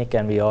pandemic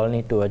and we all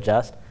need to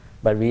adjust.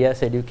 But we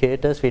as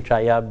educators, we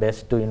try our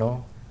best to, you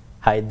know,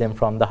 hide them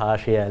from the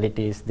harsh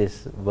realities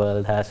this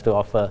world has to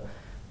offer.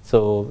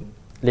 So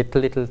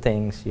little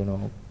things, you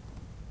know,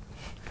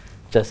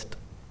 just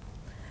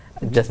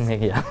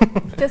make, yeah.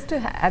 Just to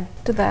add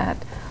to that,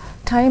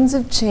 times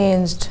have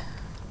changed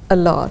a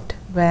lot,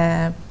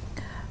 where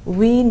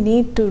we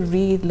need to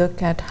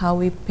re-look at how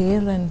we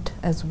parent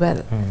as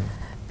well.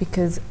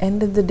 because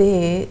end of the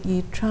day,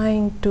 you're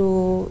trying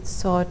to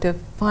sort of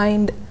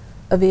find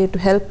a way to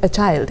help a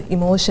child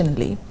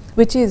emotionally,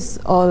 which is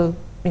all,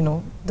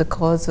 the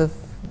cause of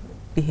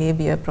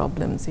behavior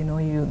problems,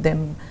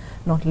 them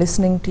not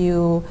listening to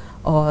you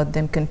or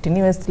them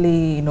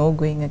continuously,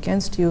 going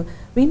against you.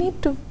 We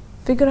need to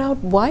figure out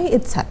why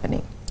it's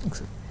happening.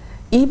 Exactly.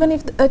 Even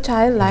if a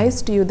child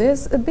lies to you,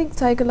 there's a big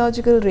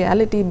psychological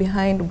reality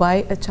behind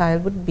why a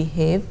child would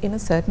behave in a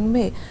certain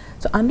way.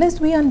 So unless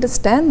we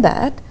understand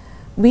that,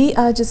 we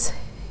are just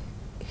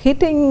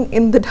hitting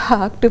in the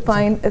dark to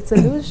find a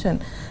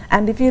solution.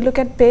 And if you look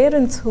at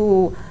parents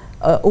who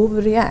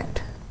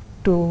overreact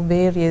to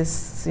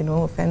various,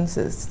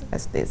 offenses,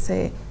 as they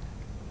say,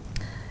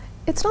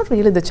 it's not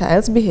really the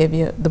child's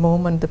behavior. The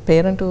moment the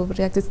parent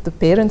overreacts, it's the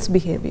parent's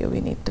behavior we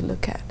need to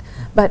look at.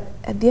 But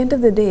at the end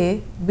of the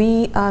day,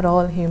 we are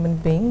all human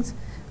beings.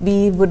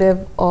 We would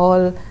have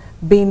all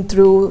been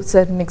through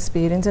certain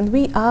experience, and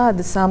we are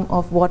the sum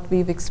of what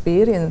we've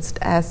experienced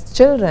as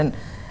children.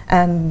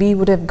 And we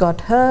would have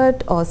got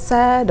hurt or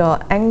sad or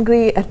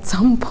angry at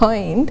some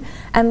point,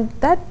 and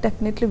that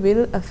definitely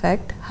will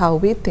affect how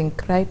we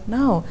think right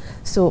now.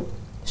 So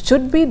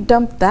should we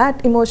dump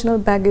that emotional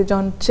baggage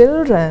on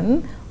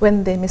children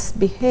when they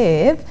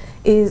misbehave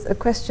is a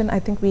question I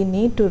think we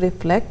need to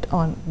reflect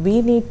on.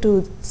 We need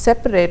to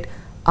separate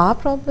our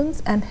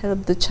problems and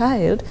help the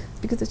child,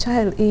 because the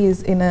child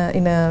is in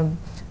a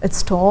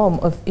storm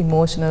of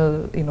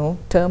emotional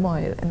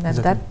turmoil, and at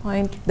that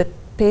point the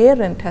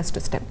parent has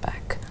to step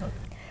back.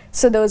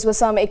 So those were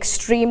some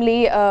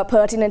extremely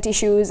pertinent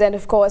issues, and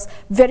of course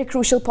very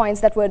crucial points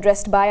that were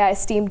addressed by our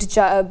esteemed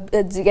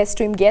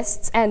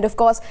guests. And of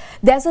course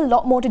there's a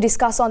lot more to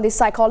discuss on this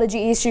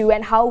psychology issue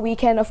and how we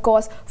can of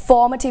course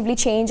formatively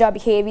change our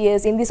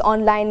behaviors in this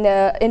online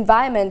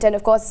environment, and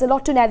of course it's a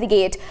lot to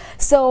navigate.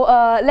 So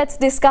let's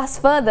discuss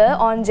further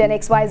on Gen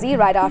XYZ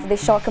right after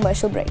this short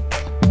commercial break.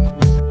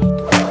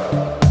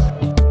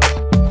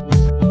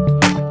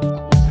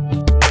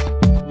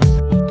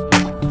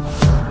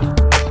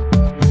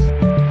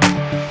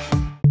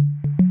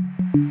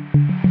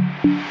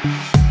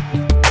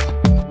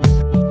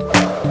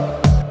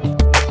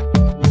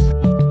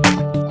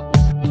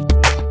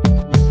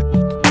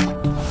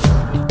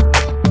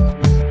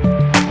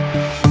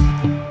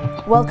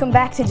 Welcome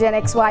back to Gen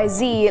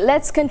XYZ.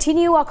 Let's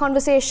continue our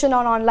conversation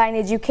on online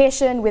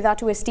education with our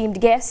two esteemed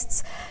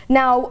guests.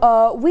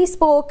 Now, we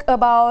spoke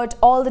about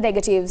all the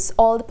negatives,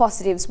 all the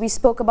positives. We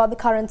spoke about the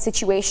current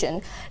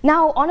situation.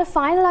 Now, on a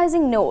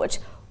finalizing note,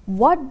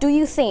 what do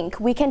you think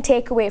we can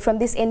take away from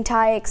this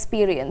entire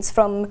experience,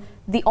 from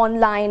the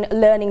online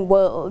learning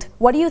world?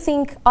 What do you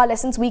think are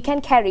lessons we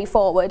can carry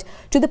forward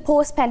to the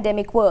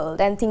post-pandemic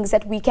world, and things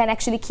that we can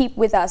actually keep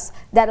with us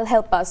that'll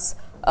help us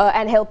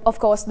and help, of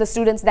course, the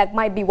students that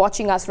might be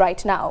watching us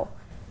right now?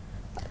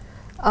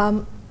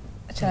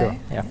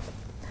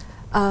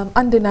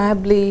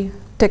 Undeniably,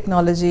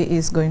 technology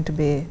is going to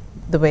be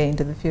the way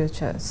into the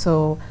future.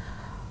 So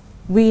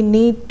we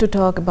need to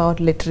talk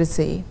about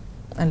literacy.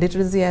 And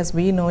literacy as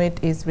we know it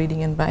is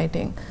reading and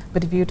writing.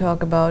 But if you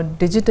talk about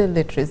digital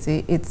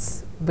literacy,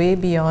 it's way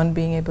beyond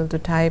being able to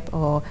type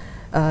or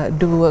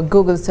do a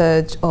Google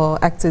search or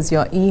access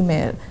your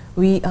email.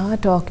 We are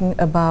talking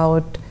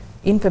about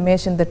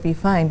information that we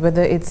find,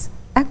 whether it's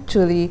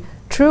actually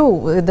true,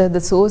 whether the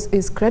source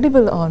is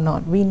credible or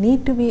not. We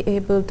need to be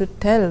able to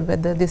tell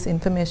whether this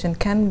information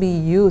can be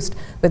used,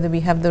 whether we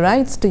have the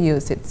rights to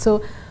use it.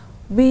 So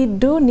we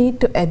do need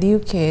to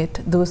educate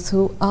those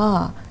who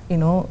are,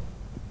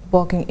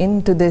 walking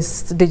into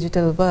this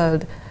digital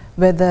world,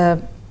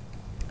 whether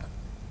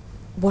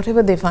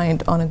whatever they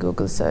find on a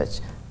Google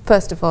search,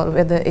 first of all,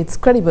 whether it's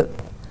credible,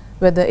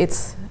 whether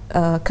it's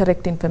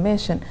correct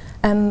information,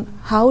 and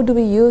how do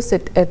we use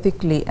it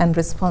ethically and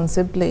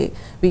responsibly.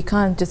 We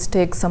can't just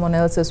take someone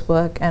else's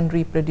work and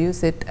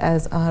reproduce it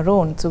as our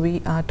own. So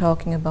we are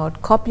talking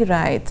about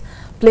copyrights,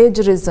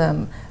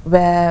 plagiarism,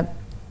 where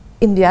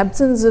in the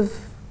absence of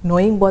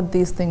knowing what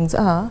these things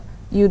are,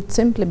 you'd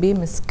simply be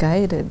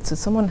misguided. So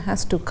someone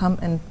has to come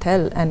and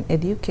tell and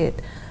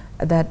educate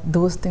that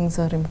those things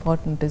are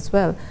important as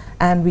well.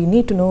 And we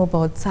need to know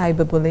about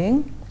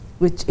cyberbullying,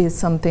 which is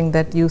something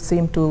that you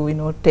seem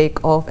to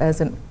take off as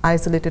an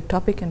isolated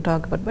topic and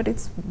talk about, but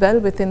it's well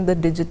within the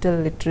digital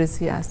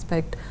literacy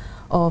aspect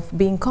of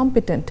being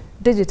competent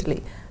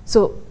digitally.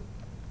 So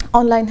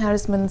online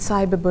harassment,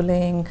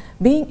 cyberbullying,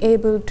 being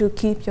able to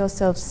keep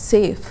yourself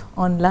safe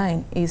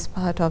online is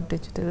part of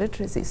digital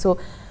literacy. So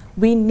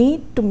we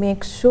need to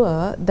make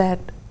sure that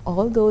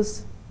all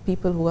those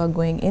people who are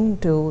going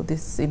into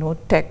this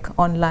tech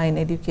online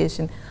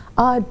education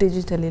are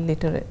digitally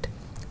literate.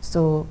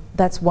 So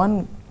that's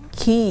one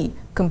key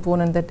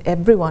component that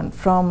everyone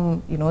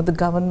from the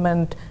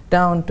government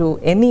down to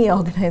any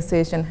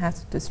organization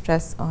has to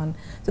stress on.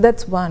 So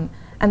that's one.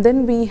 And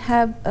then we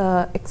have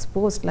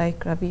exposed,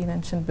 like Ravi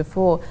mentioned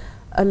before,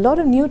 a lot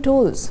of new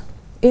tools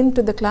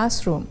into the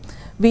classroom.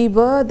 We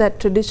were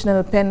that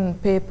traditional pen,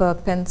 paper,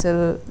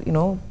 pencil,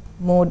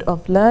 mode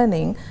of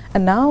learning,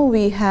 and now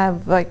we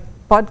have like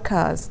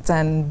podcasts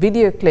and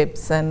video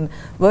clips and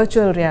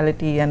virtual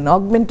reality and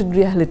augmented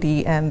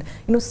reality and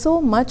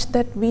so much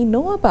that we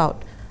know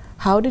about.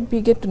 How did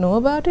we get to know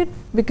about it?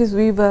 Because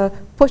we were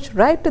pushed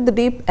right to the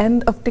deep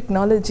end of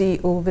technology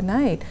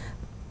overnight.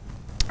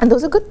 And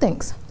those are good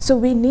things. So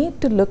we need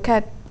to look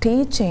at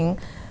teaching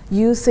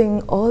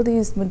using all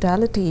these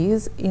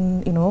modalities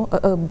in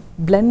a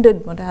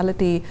blended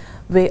modality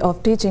way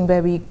of teaching,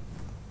 where we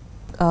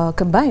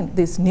combine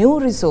these new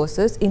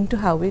resources into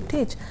how we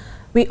teach.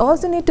 We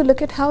also need to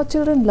look at how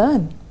children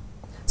learn.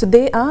 So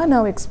they are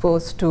now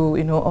exposed to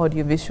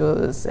audio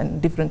visuals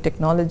and different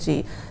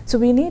technology. So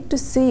we need to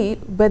see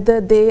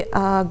whether they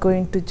are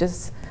going to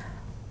just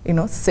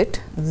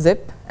sit,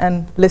 zip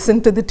and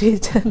listen to the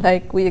teacher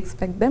like we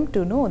expect them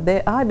to. No,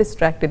 they are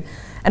distracted.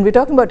 And we're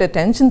talking about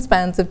attention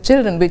spans of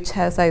children, which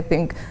has, I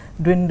think,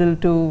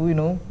 dwindled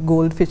to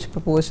goldfish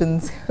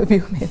proportions, if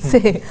you may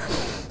say.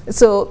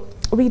 So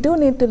we do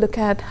need to look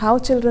at how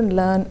children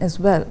learn as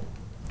well.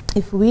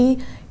 If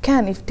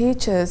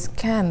teachers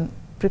can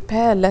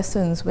prepare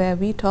lessons where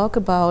we talk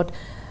about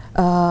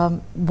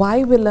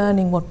why we're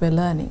learning what we're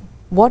learning,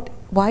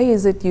 why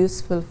is it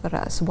useful for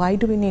us, why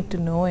do we need to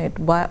know it,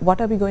 what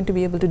are we going to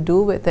be able to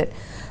do with it,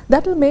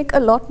 that will make a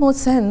lot more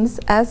sense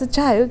as a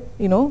child,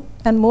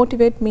 and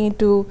motivate me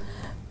to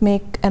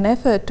make an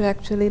effort to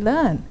actually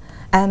learn.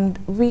 And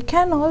we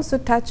can also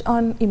touch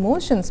on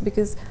emotions,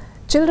 because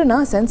children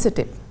are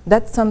sensitive.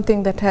 That's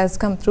something that has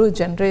come through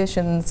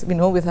generations,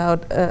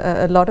 without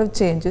a lot of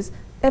changes.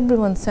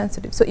 Everyone's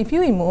sensitive. So if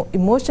you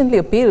emotionally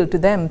appeal to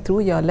them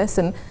through your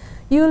lesson,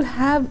 you'll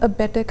have a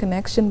better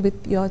connection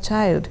with your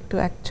child to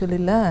actually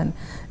learn.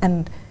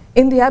 And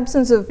in the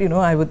absence of,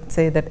 I would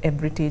say that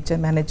every teacher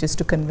manages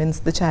to convince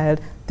the child,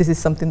 this is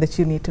something that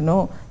you need to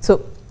know.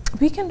 So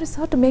we can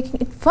resort to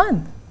making it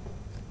fun.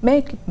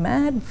 Make it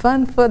mad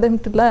fun for them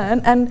to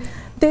learn, and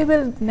they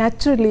will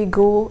naturally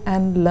go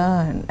and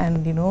learn,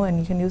 and and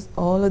you can use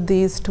all of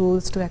these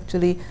tools to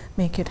actually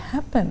make it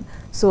happen.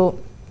 So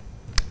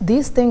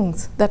these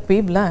things that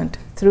we've learned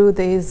through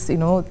these, it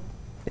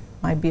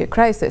might be a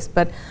crisis,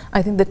 but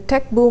I think the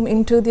tech boom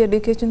into the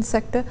education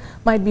sector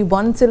might be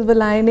one silver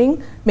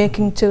lining,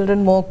 making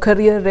children more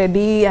career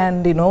ready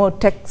and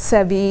tech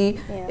savvy,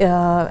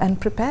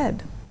 and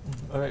prepared.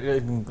 All right,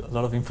 a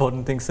lot of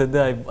important things said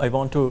there. I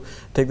want to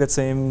take that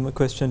same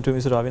question to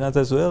Mr. Ravinath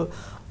as well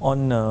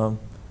on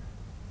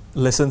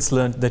lessons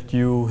learned that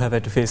you have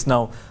had to face.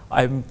 Now,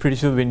 I'm pretty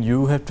sure when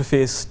you have to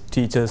face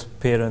teachers,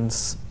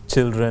 parents,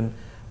 children,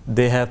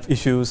 they have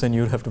issues and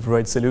you have to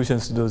provide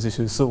solutions to those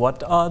issues. So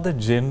what are the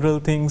general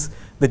things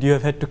that you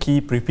have had to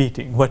keep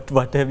repeating?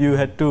 What have you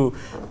had to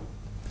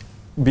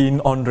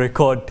been on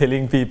record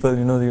telling people,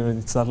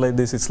 it's not like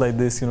this, it's like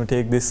this,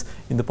 take this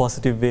in the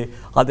positive way?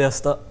 Are there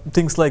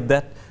things like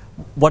that?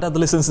 What are the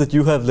lessons that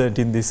you have learned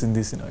in these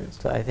scenarios?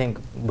 So I think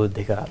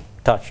Buddhika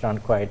touched on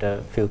quite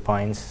a few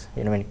points.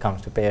 When it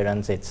comes to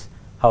parents, it's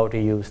how to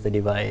use the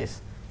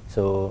device.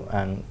 So,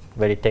 and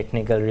very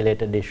technical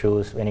related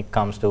issues when it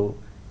comes to,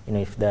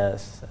 if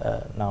there's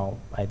now,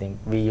 I think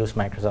we use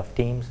Microsoft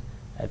Teams.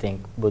 I think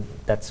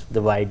that's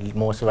the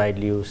most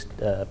widely used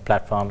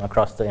platform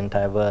across the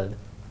entire world.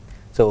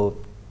 So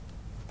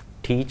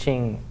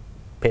teaching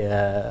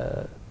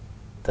the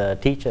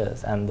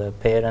teachers and the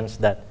parents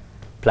that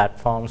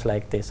platforms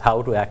like this,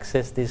 how to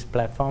access these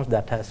platforms,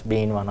 that has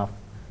been one of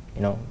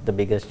the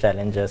biggest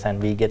challenges.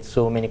 And we get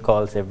so many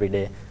calls every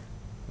day.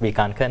 We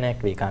can't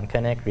connect,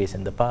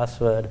 resend the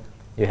password.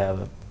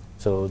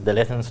 So the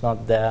lesson's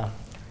not there.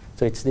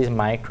 So it's these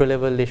micro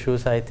level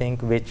issues, I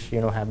think, which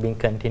have been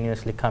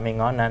continuously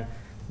coming on. And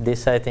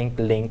this, I think,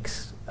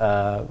 links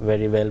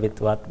very well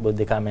with what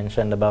Buddhika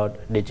mentioned about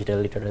digital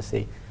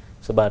literacy.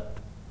 So, but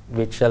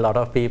which a lot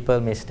of people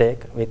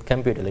mistake with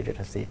computer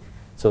literacy.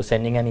 So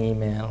sending an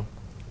email,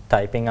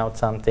 typing out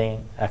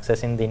something,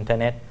 accessing the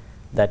internet,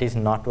 that is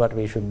not what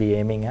we should be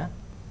aiming at.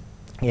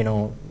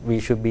 We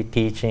should be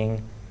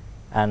teaching,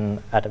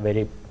 and at a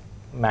very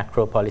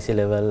macro policy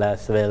level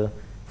as well,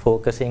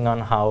 focusing on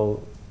how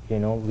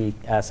we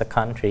as a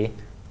country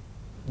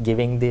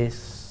giving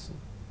this,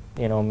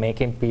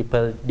 making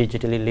people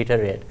digitally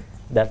literate.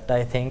 That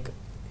I think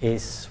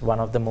is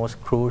one of the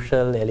most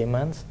crucial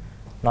elements,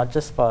 not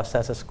just for us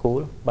as a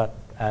school, but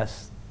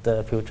as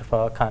the future for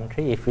our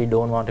country, if we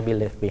don't want to be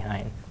left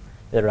behind.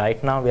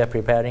 Right now we are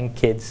preparing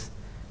kids,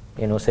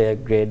 say a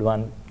grade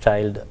 1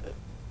 child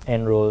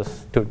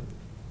enrolls to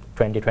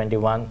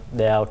 2021,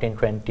 they're out in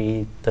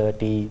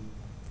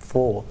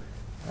 2034.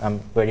 I'm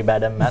very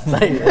bad at maths,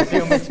 I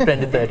assume it's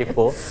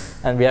 2034.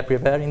 And we are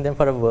preparing them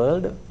for a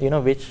world,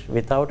 which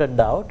without a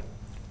doubt,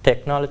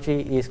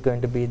 technology is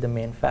going to be the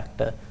main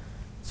factor.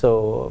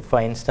 So for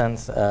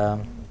instance,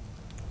 during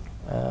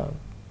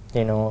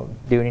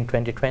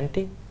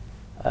 2020,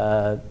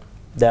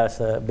 there's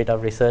a bit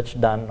of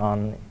research done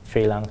on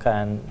Sri Lanka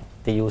and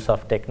the use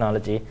of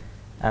technology.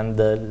 And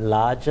the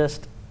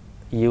largest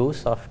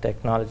use of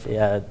technology,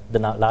 the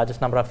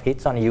largest number of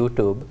hits on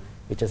YouTube,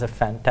 which is a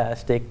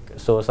fantastic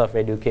source of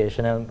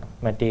educational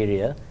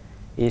material,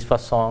 is for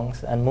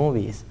songs and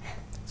movies.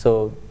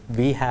 So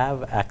we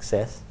have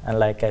access, and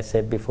like I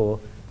said before,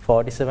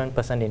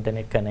 47%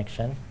 internet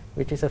connection,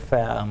 which is a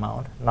fair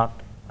amount, not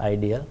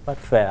ideal, but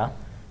fair.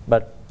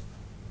 But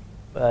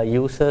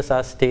users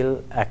are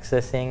still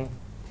accessing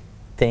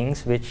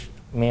things which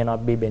may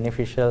not be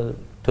beneficial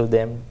to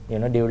them,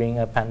 during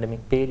a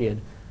pandemic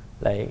period.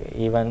 Like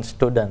even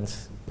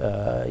students,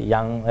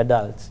 young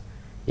adults,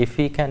 if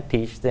we can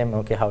teach them,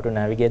 how to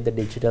navigate the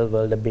digital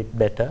world a bit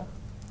better,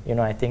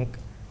 I think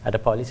at a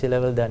policy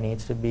level there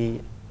needs to be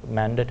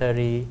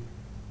mandatory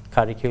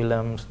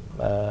curriculums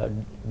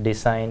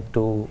designed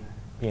to,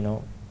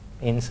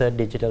 insert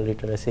digital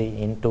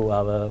literacy into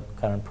our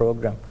current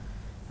program.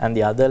 And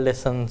the other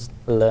lessons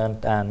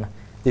learned, and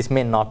this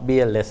may not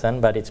be a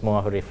lesson, but it's more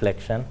of a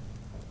reflection.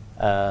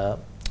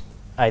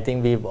 I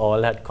think we've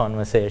all had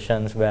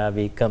conversations where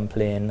we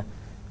complain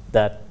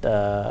that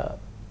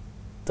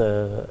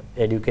the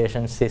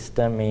education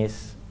system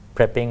is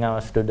prepping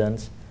our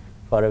students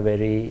for a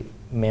very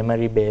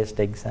memory-based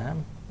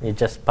exam. We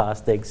just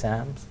pass the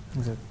exams.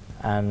 Exactly.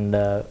 And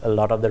a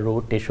lot of the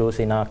root issues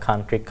in our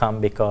country come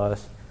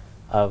because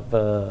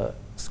of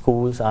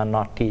schools are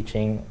not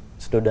teaching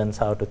students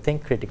how to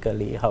think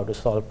critically, how to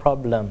solve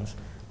problems,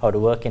 how to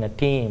work in a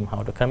team,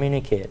 how to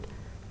communicate.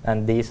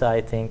 And these are,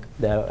 I think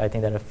there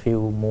are a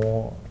few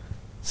more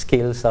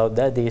skills out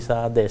there. These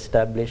are the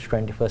established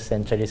 21st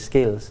century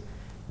skills,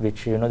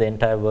 which the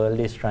entire world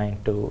is trying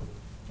to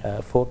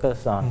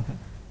focus on. Mm-hmm.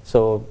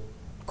 So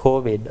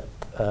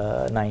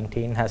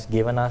COVID-19 has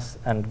given us,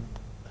 and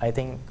I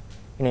think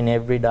in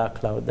every dark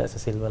cloud there's a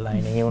silver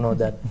lining. You know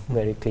that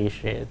very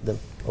cliche, the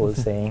old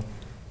saying.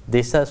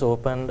 This has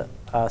opened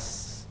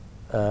us,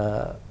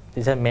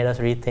 this has made us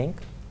rethink,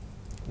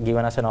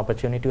 given us an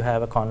opportunity to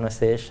have a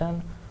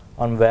conversation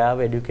on where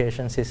our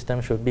education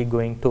system should be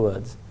going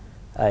towards.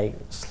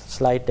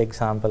 Slight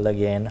example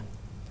again,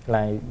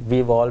 like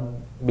we've all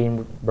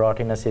been brought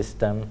in a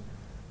system,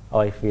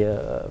 or if we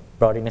are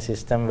brought in a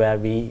system where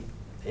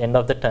end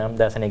of the term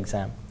there's an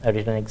exam, a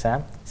written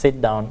exam,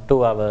 sit down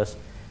 2 hours,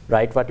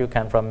 write what you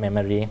can from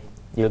memory,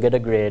 you'll get a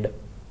grade,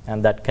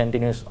 and that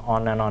continues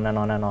on and on and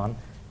on and on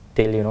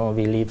till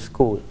we leave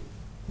school.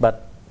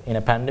 But in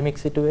a pandemic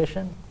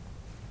situation,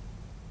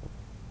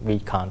 we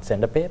can't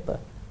send a paper,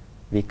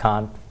 we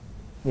can't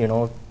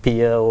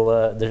peer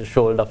over the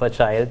shoulder of a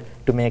child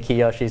to make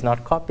he or she is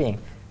not copying.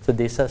 So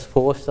this has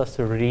forced us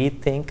to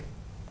rethink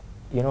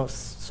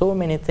so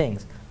many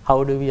things.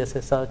 How do we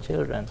assess our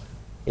children?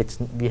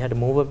 We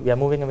are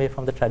moving away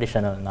from the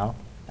traditional now.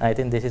 And I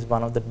think this is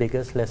one of the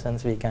biggest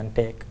lessons we can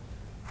take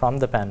from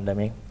the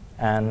pandemic.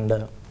 And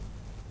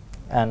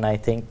I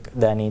think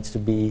there needs to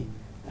be,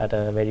 at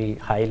a very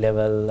high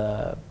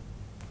level,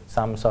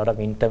 some sort of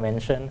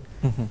intervention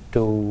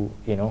to,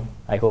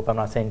 I hope I'm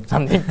not saying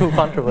something too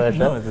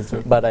controversial,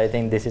 no, but I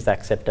think this is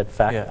accepted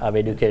fact. Yeah. Our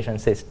education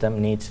system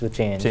needs to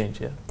change.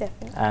 Yeah.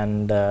 Definitely.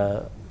 And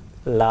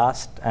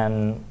last,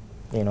 and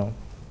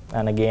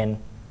again,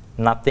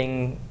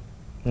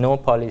 no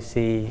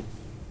policy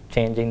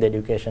changing the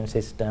education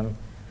system,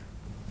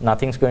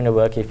 nothing's going to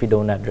work if we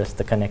don't address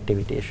the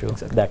connectivity issue,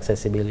 exactly. The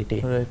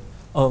accessibility. All right.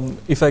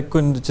 If I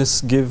could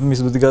just give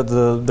Ms.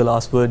 Buddhika the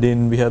last word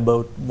we have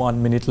about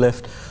 1 minute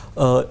left.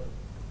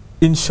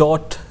 In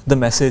short, the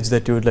message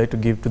that you would like to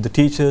give to the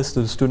teachers,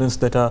 to the students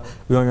that are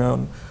going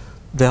on,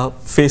 they are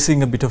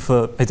facing a bit of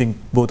a, I think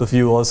both of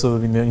you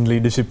also in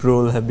leadership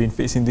role have been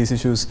facing these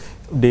issues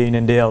day in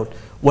and day out.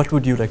 What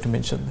would you like to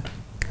mention?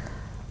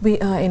 We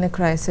are in a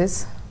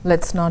crisis.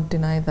 Let's not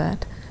deny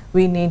that.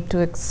 We need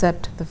to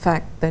accept the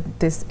fact that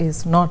this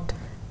is not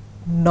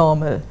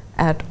normal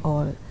at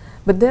all.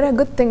 But there are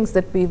good things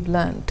that we've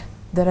learned.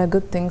 There are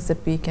good things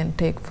that we can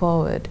take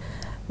forward,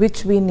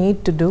 which we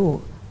need to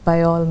do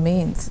by all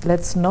means.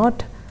 Let's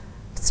not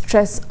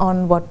stress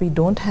on what we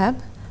don't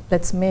have.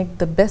 Let's make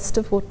the best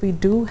of what we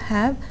do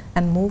have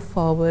and move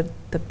forward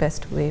the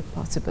best way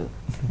possible.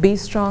 Be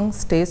strong,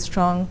 stay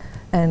strong,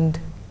 and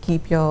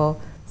keep your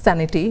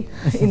sanity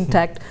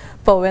intact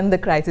for when the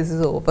crisis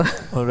is over.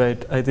 All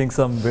right, I think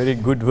some very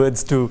good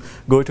words to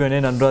go to an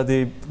end.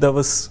 Anuradhi, that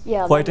was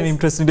quite an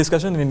interesting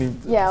discussion.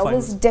 Yeah, it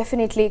was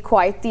definitely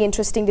quite the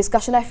interesting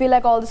discussion. I feel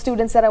like all the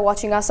students that are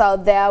watching us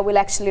out there will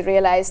actually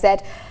realize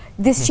that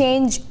this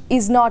change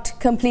is not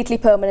completely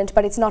permanent,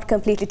 but it's not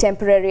completely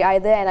temporary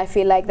either, and I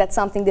feel like that's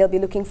something they'll be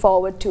looking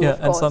forward to. Yeah,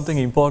 and something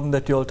important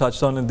that you all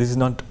touched on, and this is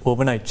not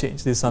overnight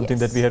change. This is something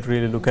that we have to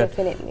really look at.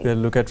 We have to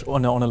look at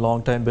on a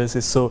long time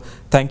basis. So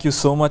thank you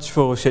so much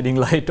for shedding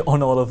light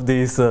on all of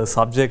these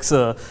subjects.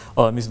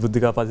 Ms.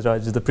 Buddhika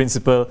Pathiraja, the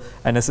principal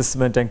and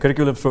assessment and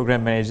curriculum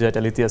program manager at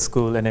Alethea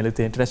School and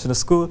Alethea International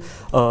School.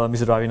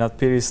 Mr. Ravinath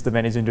Peiris, the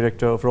managing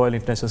director of Royal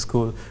International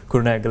School,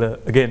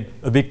 Kurunegala. Again,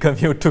 a big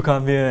commute to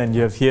come here, and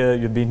you've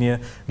been here,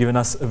 given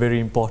us a very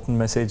important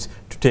message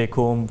to take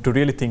home, to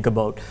really think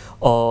about.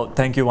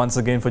 Thank you once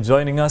again for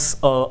joining us.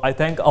 I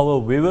thank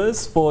our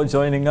viewers for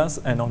joining us,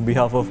 and on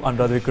behalf of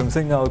Anuradha Vikram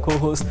Singh, our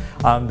co-host,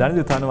 I'm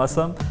Dhanidhi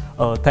Thanawasam.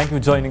 Thank you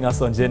for joining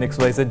us on Gen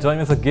XYZ. Join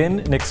us again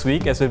next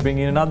week as we bring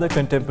in another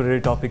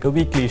contemporary topic, a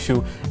weekly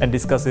issue, and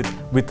discuss it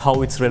with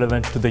how it's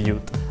relevant to the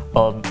youth.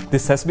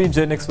 This has been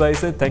Gen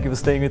XYZ. Thank you for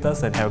staying with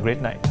us and have a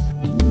great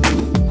night.